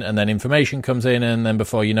urgent, and then information comes in, and then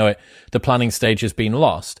before you know it, the planning stage has been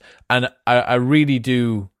lost. And I really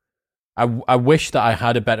do, I wish that I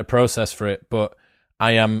had a better process for it, but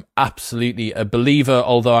I am absolutely a believer,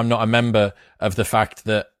 although I'm not a member, of the fact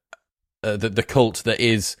that the cult that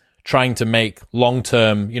is trying to make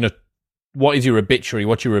long-term, what is your obituary?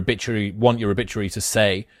 What your obituary want your obituary to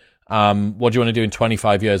say? What do you want to do in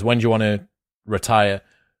 25 years? When do you want to retire?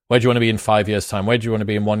 Where do you want to be in 5 years' time? Where do you want to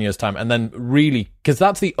be in 1 year's time? And then really, because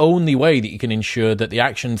that's the only way that you can ensure that the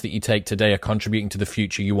actions that you take today are contributing to the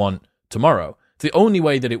future you want tomorrow. It's the only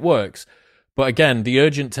way that it works. But again, the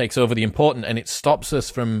urgent takes over the important, and it stops us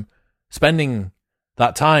from spending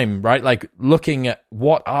that time, right? Like looking at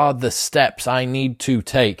what are the steps I need to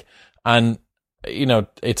take. And,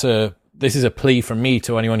 this is a plea from me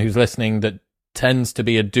to anyone who's listening that tends to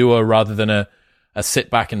be a doer rather than a sit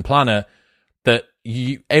back and planner, that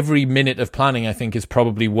every minute of planning, I think, is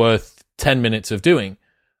probably worth 10 minutes of doing.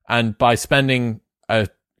 And by spending a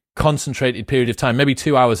concentrated period of time, maybe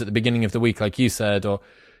 2 hours at the beginning of the week, like you said, or,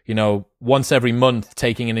 once every month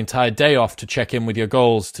taking an entire day off to check in with your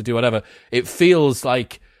goals, to do whatever. It feels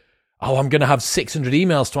like, oh, I'm going to have 600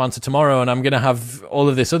 emails to answer tomorrow and I'm going to have all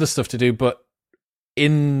of this other stuff to do. But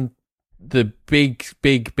in the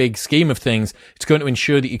big scheme of things, it's going to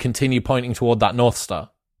ensure that you continue pointing toward that North Star.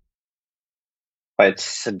 But it's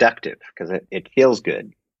seductive because it feels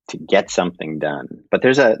good to get something done. But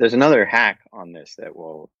there's another hack on this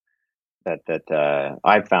that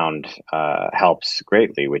I found helps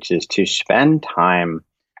greatly, which is to spend time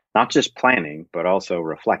not just planning, but also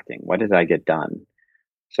reflecting. What did I get done?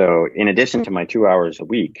 So in addition to my 2 hours a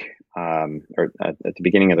week, or at the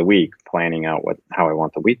beginning of the week, planning out how I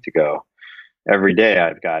want the week to go, every day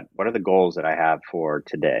I've got, what are the goals that I have for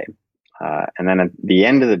today? And then at the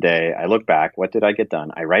end of the day, I look back, what did I get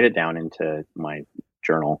done? I write it down into my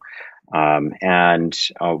journal. And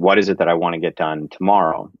what is it that I want to get done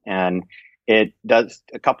tomorrow? And it does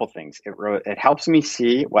a couple things. It helps me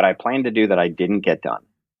see what I plan to do that I didn't get done.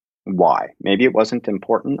 Why? Maybe it wasn't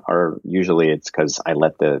important, or usually it's because I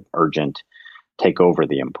let the urgent take over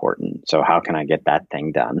the important. So how can I get that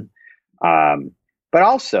thing done? But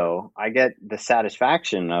also I get the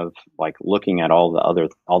satisfaction of like looking at all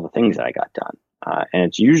the things that I got done. And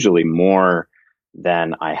it's usually more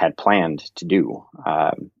than I had planned to do.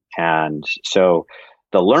 And so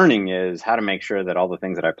the learning is how to make sure that all the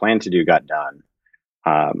things that I planned to do got done.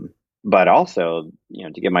 But also,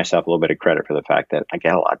 to give myself a little bit of credit for the fact that I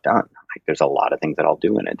get a lot done. Like there's a lot of things that I'll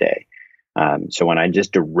do in a day. So when I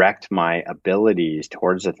just direct my abilities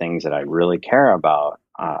towards the things that I really care about,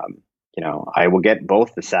 I will get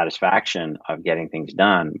both the satisfaction of getting things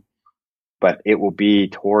done, but it will be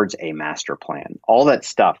towards a master plan. All that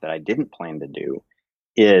stuff that I didn't plan to do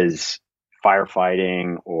is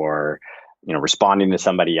firefighting or, responding to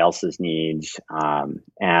somebody else's needs.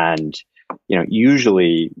 And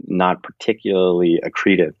usually not particularly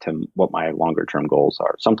accretive to what my longer term goals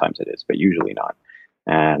are. Sometimes it is, but usually not.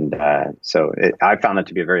 And so I found that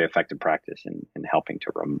to be a very effective practice in helping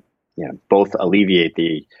to both alleviate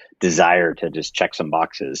the desire to just check some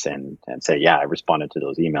boxes and say, yeah, I responded to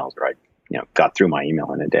those emails, or I got through my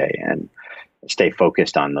email in a day, and stay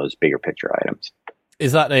focused on those bigger picture items.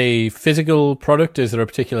 Is that a physical product? Is there a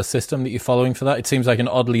particular system that you're following for that? It seems like an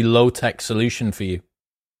oddly low-tech solution for you.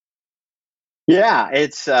 Yeah,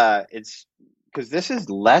 it's because this is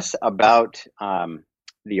less about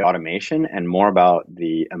the automation and more about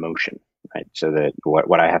the emotion, right? So that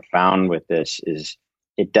what I have found with this is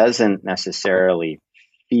it doesn't necessarily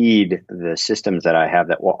feed the systems that I have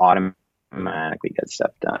that will automatically get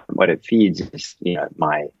stuff done. What it feeds is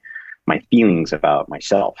my feelings about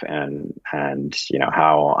myself and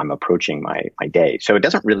how I'm approaching my day. So it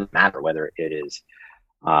doesn't really matter whether it is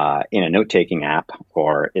in a note-taking app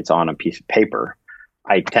or it's on a piece of paper.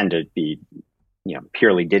 I tend to be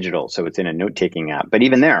purely digital, so it's in a note-taking app. But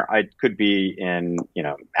even there, I could be in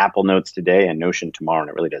Apple Notes today and Notion tomorrow, and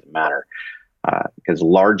it really doesn't matter because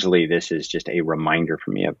largely this is just a reminder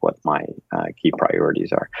for me of what my key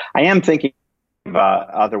priorities are. I am thinking about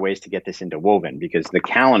other ways to get this into Woven, because the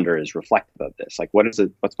calendar is reflective of this. Like, what's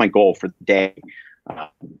my goal for the day?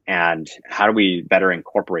 And how do we better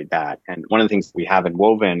incorporate that? And one of the things we have in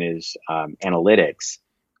Woven is analytics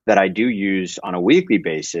that I do use on a weekly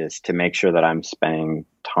basis to make sure that I'm spending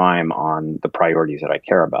time on the priorities that I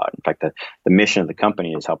care about. In fact, the mission of the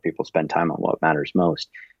company is help people spend time on what matters most.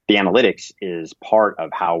 The analytics is part of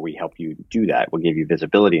how we help you do that. We'll give you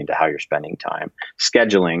visibility into how you're spending time.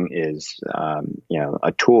 Scheduling is,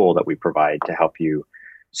 a tool that we provide to help you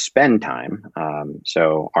spend time.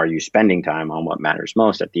 So are you spending time on what matters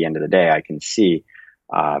most? At the end of the day, I can see,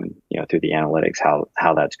 through the analytics,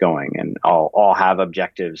 how that's going. And I'll have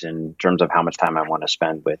objectives in terms of how much time I want to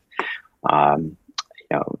spend with,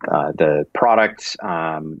 the products,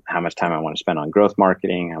 how much time I want to spend on growth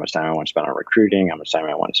marketing, how much time I want to spend on recruiting, how much time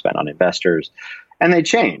I want to spend on investors. And they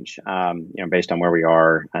change, based on where we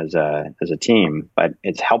are as a team. But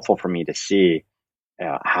it's helpful for me to see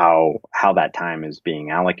how that time is being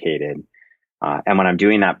allocated. And when I'm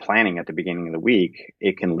doing that planning at the beginning of the week,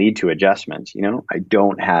 it can lead to adjustments. I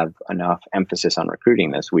don't have enough emphasis on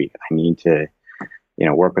recruiting this week. I need to,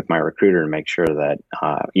 work with my recruiter and make sure that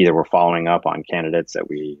either we're following up on candidates that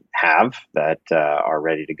we have that are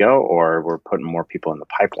ready to go, or we're putting more people in the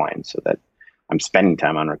pipeline so that I'm spending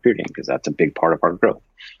time on recruiting, because that's a big part of our growth.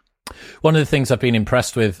 One of the things I've been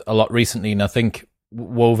impressed with a lot recently, and I think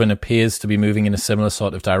Woven appears to be moving in a similar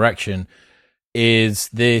sort of direction, is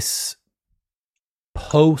this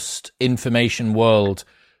post-information world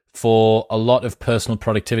for a lot of personal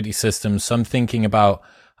productivity systems. So I'm thinking about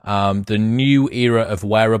the new era of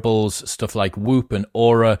wearables, stuff like Whoop and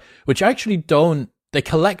Aura, which actually don't they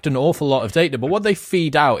collect an awful lot of data, but what they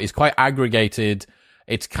feed out is quite aggregated.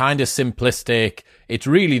 It's kind of simplistic. It's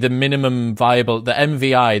really the minimum viable, the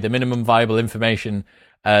MVI, the minimum viable information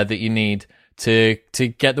that you need to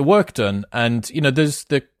get the work done. And, you know, there's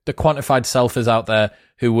the quantified selfers out there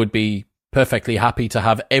who would be perfectly happy to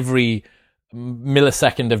have every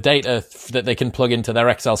millisecond of data that they can plug into their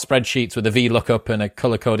Excel spreadsheets with a VLOOKUP and a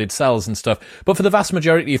color-coded cells and stuff. But for the vast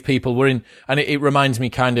majority of people, we're in, and it reminds me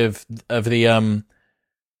kind of the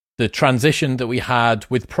transition that we had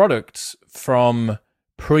with products from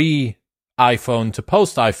pre-iPhone to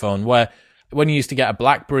post-iPhone, where when you used to get a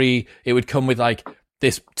BlackBerry, it would come with like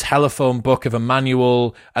this telephone book of a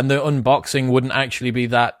manual, and the unboxing wouldn't actually be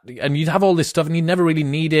that, and you'd have all this stuff and you'd never really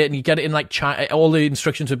need it, and you get it in like all the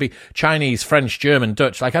instructions would be Chinese, French, German,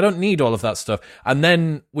 Dutch. Like, I don't need all of that stuff. And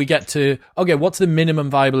then we get to, okay, what's the minimum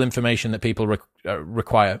viable information that people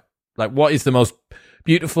require? Like, what is the most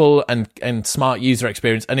beautiful and smart user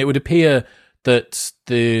experience? And it would appear that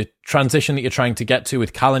the transition that you're trying to get to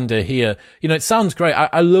with calendar here, you know, it sounds great.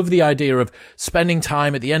 I love the idea of spending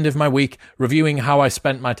time at the end of my week reviewing how I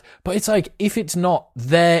spent but it's like, if it's not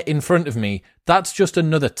there in front of me, that's just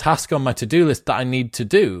another task on my to-do list that I need to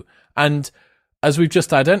do. And as we've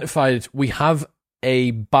just identified, we have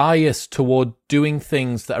a bias toward doing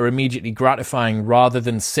things that are immediately gratifying rather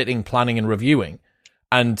than sitting, planning, and reviewing.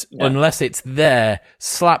 And unless it's there,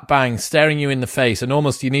 slap bang, staring you in the face, and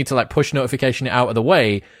almost you need to like push notification it out of the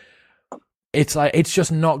way, it's like, it's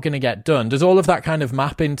just not going to get done. Does all of that kind of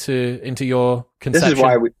map into your conception? This is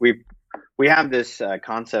why we have this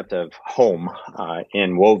concept of home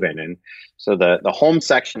in Woven. And so the home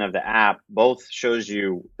section of the app both shows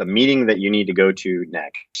you the meeting that you need to go to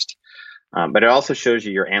next. But it also shows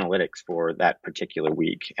you your analytics for that particular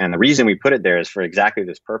week. And the reason we put it there is for exactly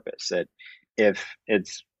this purpose, that if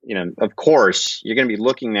it's, you know, of course, you're going to be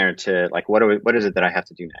looking there to like, what is it that I have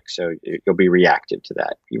to do next? So you'll be reactive to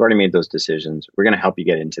that. You've already made those decisions. We're going to help you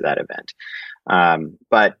get into that event.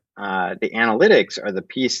 But the analytics are the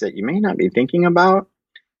piece that you may not be thinking about,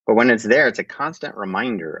 but when it's there, it's a constant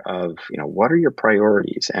reminder of, you know, what are your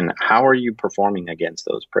priorities and how are you performing against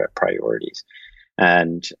those priorities?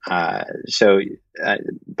 And so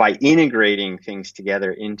by integrating things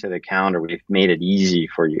together into the calendar, we've made it easy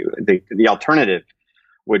for you. The alternative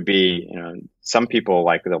would be, you know, some people,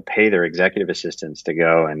 like, they'll pay their executive assistants to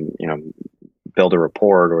go and, you know, build a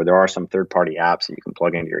report, or there are some third-party apps that you can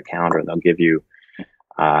plug into your calendar and they'll give you,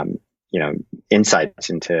 you know,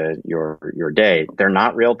 insights into your day. They're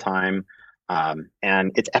not real time,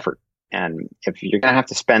 and it's effort. And if you're going to have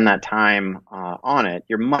to spend that time on it,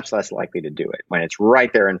 you're much less likely to do it. When it's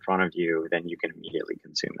right there in front of you, then you can immediately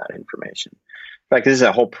consume that information. In fact, this is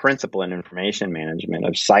a whole principle in information management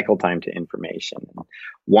of cycle time to information.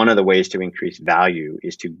 One of the ways to increase value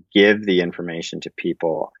is to give the information to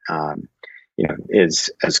people, you know, is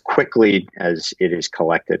as quickly as it is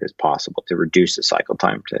collected as possible, to reduce the cycle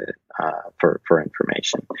time to for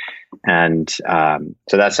information. And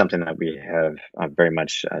so that's something that we have very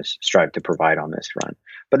much strived to provide on this front.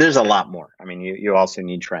 But there's a lot more. I mean, you also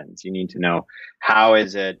need trends. You need to know, how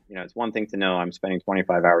is it, you know, it's one thing to know I'm spending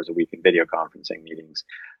 25 hours a week in video conferencing meetings.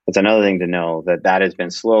 It's another thing to know that has been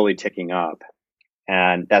slowly ticking up.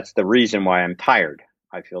 And that's the reason why I'm tired.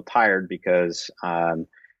 I feel tired because,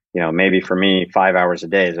 you know, maybe for me, 5 hours a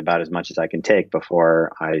day is about as much as I can take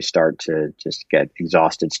before I start to just get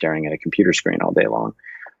exhausted staring at a computer screen all day long.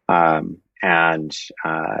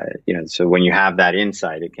 You know, so when you have that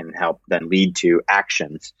insight, it can help then lead to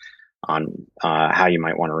actions on how you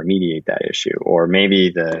might want to remediate that issue. Or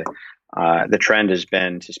maybe the trend has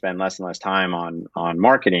been to spend less and less time on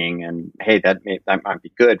marketing, and hey, that might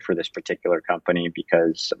be good for this particular company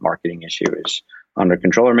because the marketing issue is under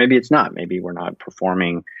control, or maybe it's not. Maybe we're not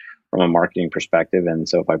performing from a marketing perspective, and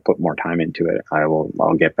so if I put more time into it,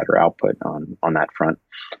 I'll get better output on that front.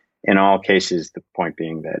 In all cases, the point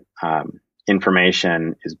being that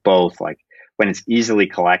information is both, like, when it's easily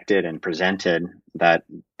collected and presented, that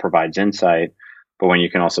provides insight, but when you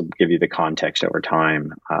can also give you the context over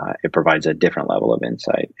time, it provides a different level of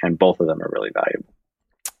insight, and both of them are really valuable.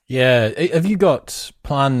 Yeah. Have you got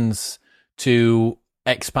plans to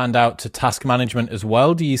expand out to task management as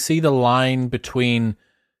well? Do you see the line between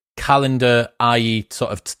calendar, i.e.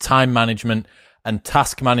 sort of time management, and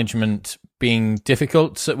task management being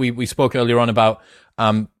difficult? So we spoke earlier on about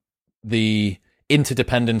the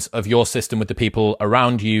interdependence of your system with the people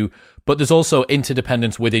around you, but there's also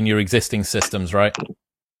interdependence within your existing systems, right?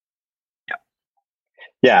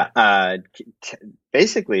 Yeah.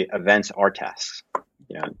 Basically, events are tasks.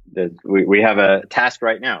 You know, we have a task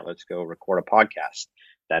right now. Let's go record a podcast.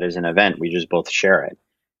 That is an event. We just both share it.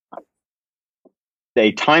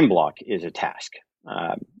 a time block is a task.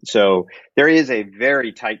 So there is a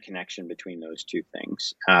very tight connection between those two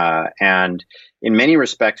things. And in many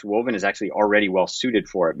respects, Woven is actually already well suited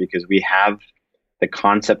for it because we have the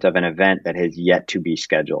concept of an event that has yet to be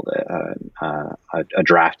scheduled, a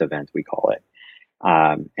draft event, we call it.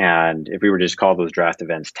 And if we were to just call those draft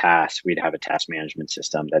events tasks, we'd have a task management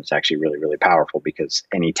system that's actually really, really powerful because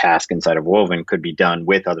any task inside of Woven could be done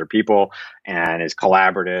with other people and is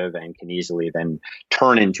collaborative and can easily then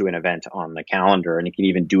turn into an event on the calendar. And it can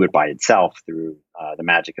even do it by itself through the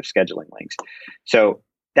magic of scheduling links. So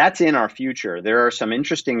that's in our future. There are some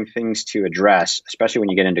interesting things to address, especially when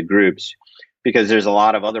you get into groups, because there's a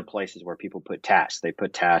lot of other places where people put tasks. They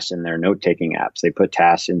put tasks in their note-taking apps. They put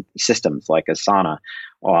tasks in systems like Asana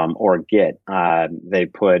or Git. They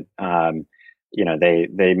put,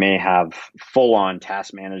 they may have full-on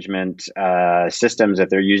task management systems if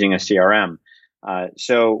they're using a CRM.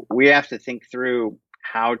 So we have to think through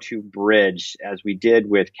how to bridge, as we did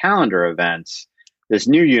with calendar events, this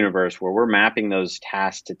new universe where we're mapping those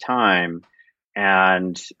tasks to time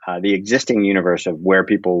and the existing universe of where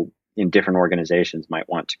people in different organizations might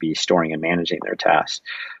want to be storing and managing their tasks.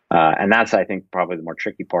 And that's, I think, probably the more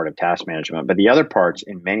tricky part of task management. But the other parts,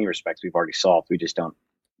 in many respects, we've already solved. We just don't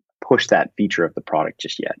push that feature of the product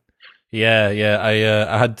just yet. Yeah.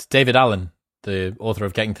 I had David Allen, the author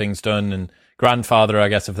of Getting Things Done and grandfather, I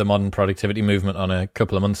guess, of the modern productivity movement on a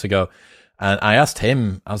couple of months ago. And I asked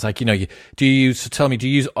him, I was like, do you use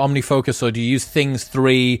OmniFocus or do you use Things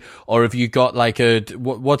 3 or have you got like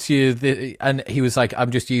and he was like, I'm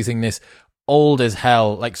just using this old as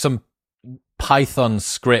hell, like some Python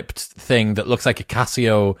script thing that looks like a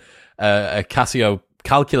Casio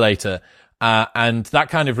calculator. And that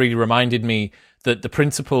kind of really reminded me that the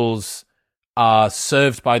principles are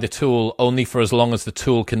served by the tool only for as long as the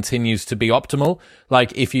tool continues to be optimal.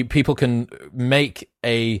 Like if people can make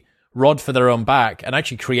a rod for their own back and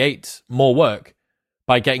actually create more work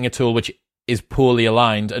by getting a tool which is poorly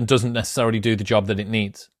aligned and doesn't necessarily do the job that it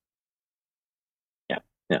needs.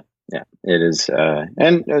 Yeah, it is.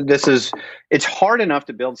 And it's hard enough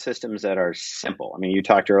to build systems that are simple. I mean, you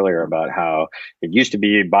talked earlier about how it used to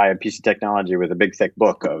be buy a piece of technology with a big, thick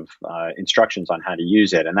book of instructions on how to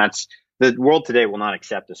use it. And the world today will not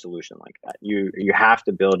accept a solution like that. You have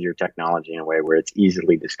to build your technology in a way where it's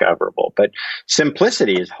easily discoverable. But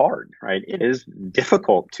simplicity is hard, right? It is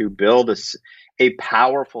difficult to build a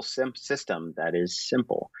powerful system that is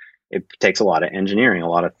simple. It takes a lot of engineering, a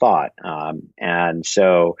lot of thought. And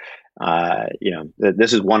so,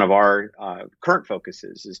 this is one of our current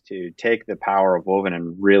focuses is to take the power of Woven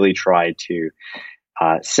and really try to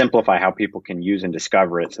simplify how people can use and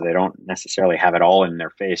discover it so they don't necessarily have it all in their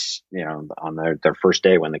face, on their first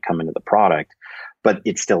day when they come into the product. But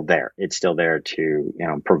it's still there. It's still there to,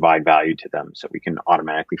 provide value to them so we can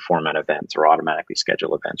automatically format events or automatically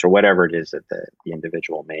schedule events or whatever it is that the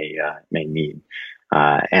individual may need.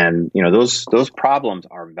 And those problems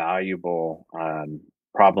are valuable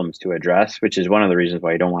problems to address, which is one of the reasons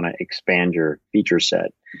why you don't want to expand your feature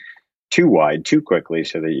set too wide, too quickly,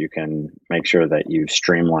 so that you can make sure that you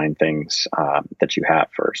streamline things that you have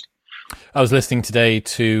first. I was listening today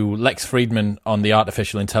to Lex Friedman on the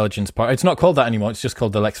artificial intelligence part. It's not called that anymore. It's just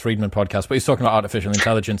called the Lex Friedman podcast, but he's talking about artificial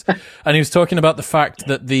intelligence. And he was talking about the fact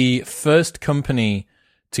that the first company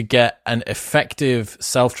to get an effective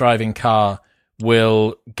self-driving car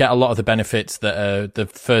will get a lot of the benefits that the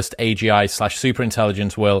first AGI /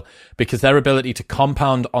 superintelligence will, because their ability to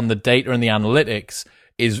compound on the data and the analytics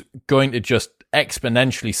is going to just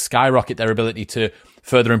exponentially skyrocket their ability to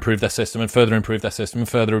further improve their system and further improve their system and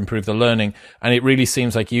further improve the learning. And it really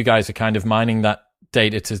seems like you guys are kind of mining that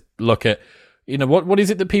data to look at, what is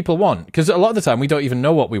it that people want? Because a lot of the time we don't even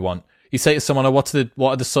know what we want. You say to someone, what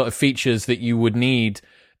are the sort of features that you would need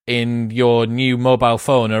in your new mobile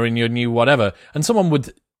phone or in your new whatever, and someone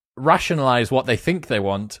would rationalize what they think they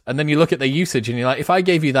want, and then you look at their usage and you're like, if I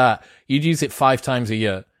gave you that, you'd use it 5 times a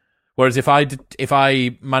year. Whereas if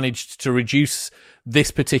I managed to reduce this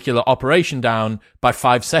particular operation down by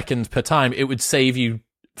 5 seconds per time, it would save you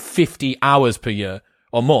 50 hours per year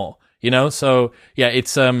or more. So yeah,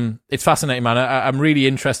 it's fascinating, man. I'm really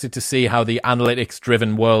interested to see how the analytics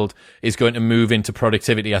driven world is going to move into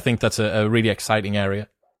productivity. I think that's a really exciting area.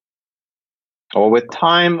 Well, with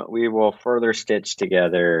time, we will further stitch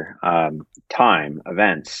together time,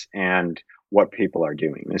 events, and what people are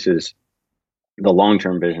doing. This is the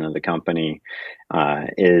long-term vision of the company,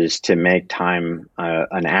 is to make time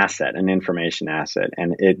an asset, an information asset.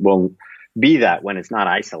 And it will be that when it's not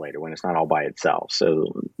isolated, when it's not all by itself.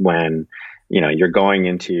 So when you're going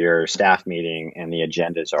into your staff meeting and the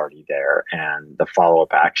agenda is already there and the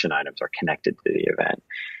follow-up action items are connected to the event.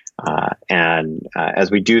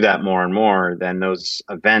 As we do that more and more, then those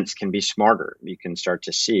events can be smarter. You can start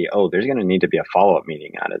to see, there's going to need to be a follow-up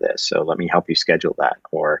meeting out of this. So let me help you schedule that.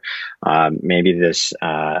 Or maybe this,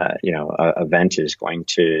 event is going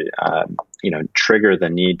to, trigger the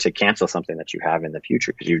need to cancel something that you have in the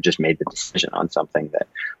future because you've just made the decision on something that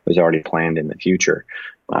was already planned in the future.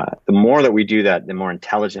 The more that we do that, the more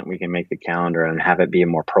intelligent we can make the calendar and have it be a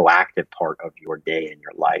more proactive part of your day and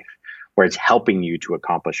your life, where it's helping you to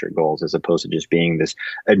accomplish your goals as opposed to just being this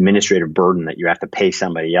administrative burden that you have to pay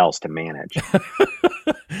somebody else to manage.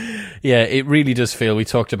 Yeah, it really does feel, we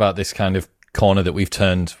talked about this kind of corner that we've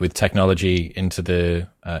turned with technology into the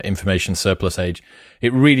information surplus age.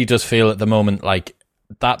 It really does feel at the moment like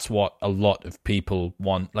that's what a lot of people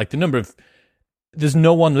want. Like there's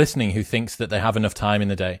no one listening who thinks that they have enough time in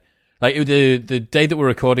the day. Like the day that we're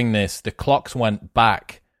recording this, the clocks went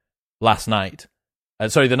back last night.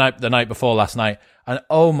 The night before last night, and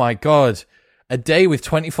oh my god, a day with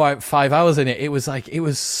 25 hours in it. It was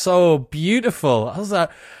so beautiful. I was like,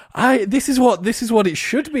 this is what it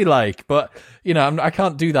should be like. But I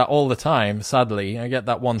can't do that all the time. Sadly, I get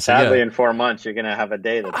that once a year. Sadly, in 4 months, you're gonna have a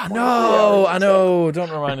day that's. I know. Don't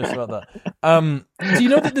remind us about that. Do you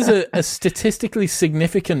know that there's a statistically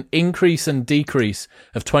significant increase and decrease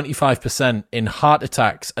of 25% in heart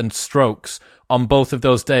attacks and strokes on both of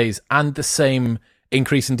those days, and the same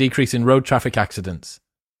increase and decrease in road traffic accidents?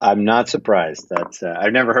 I'm not surprised. That's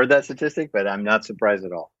I've never heard that statistic, but I'm not surprised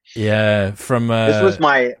at all. Yeah, this was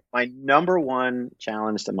my number one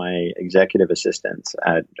challenge to my executive assistants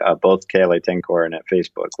at both KLA Tencor and at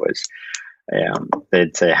Facebook was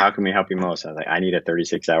they'd say, "How can we help you most?" I was like, "I need a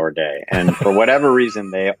 36-hour day," and for whatever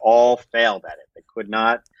reason, they all failed at it. They could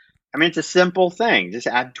not. I mean, it's a simple thing. Just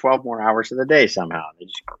add 12 more hours to the day somehow.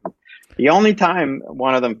 The only time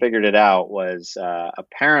one of them figured it out was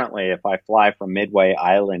apparently if I fly from Midway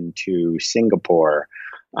Island to Singapore,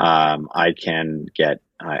 I can get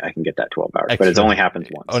that 12 hours. Excellent. But it only happens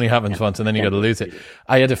once. Only happens once, and then you got to lose it.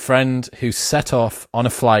 I had a friend who set off on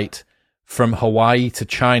a flight from Hawaii to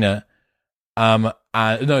China, from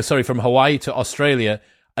Hawaii to Australia,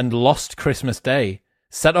 and lost Christmas Day.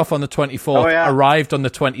 Set off on the 24th, arrived on the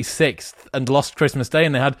 26th, and lost Christmas Day.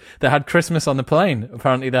 And they had Christmas on the plane.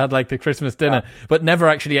 Apparently, they had like the Christmas dinner, but never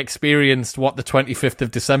actually experienced what the 25th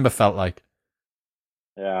of December felt like.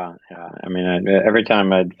 Yeah. I mean, every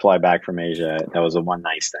time I'd fly back from Asia, that was the one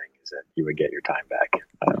nice thing, is that you would get your time back.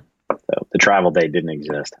 So the travel day didn't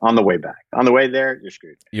exist on the way back. On the way there, you're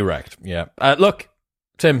screwed. You're wrecked. Yeah. Look,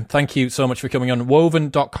 Tim, thank you so much for coming on.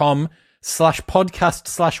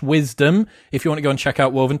 Woven.com/podcast/wisdom. If you want to go and check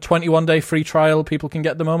out Woven, 21-day free trial people can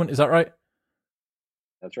get at the moment. Is that right?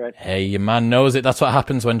 That's right. Hey, your man knows it. That's what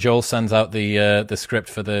happens when Joel sends out the script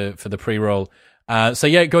for the pre-roll. So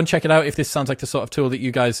yeah, go and check it out if this sounds like the sort of tool that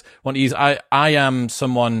you guys want to use. I am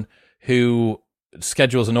someone who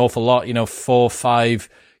schedules an awful lot, 4 or 5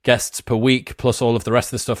 guests per week, plus all of the rest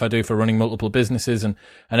of the stuff I do for running multiple businesses and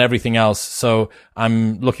everything else. So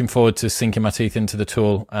I'm looking forward to sinking my teeth into the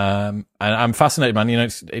tool. And I'm fascinated, man.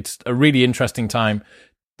 It's a really interesting time.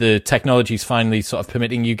 The technology is finally sort of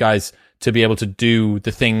permitting you guys to be able to do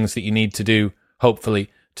the things that you need to do, hopefully,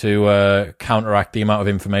 to counteract the amount of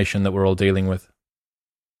information that we're all dealing with.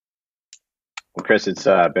 Well, Chris, it's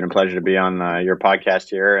been a pleasure to be on your podcast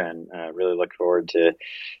here, and really look forward to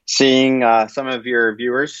seeing some of your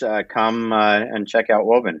viewers come and check out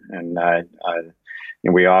Woven. And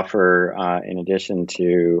we offer, in addition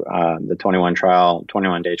to the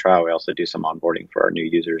 21-day trial, we also do some onboarding for our new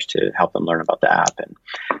users to help them learn about the app.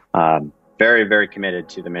 And very, very committed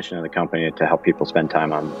to the mission of the company to help people spend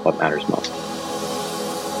time on what matters most.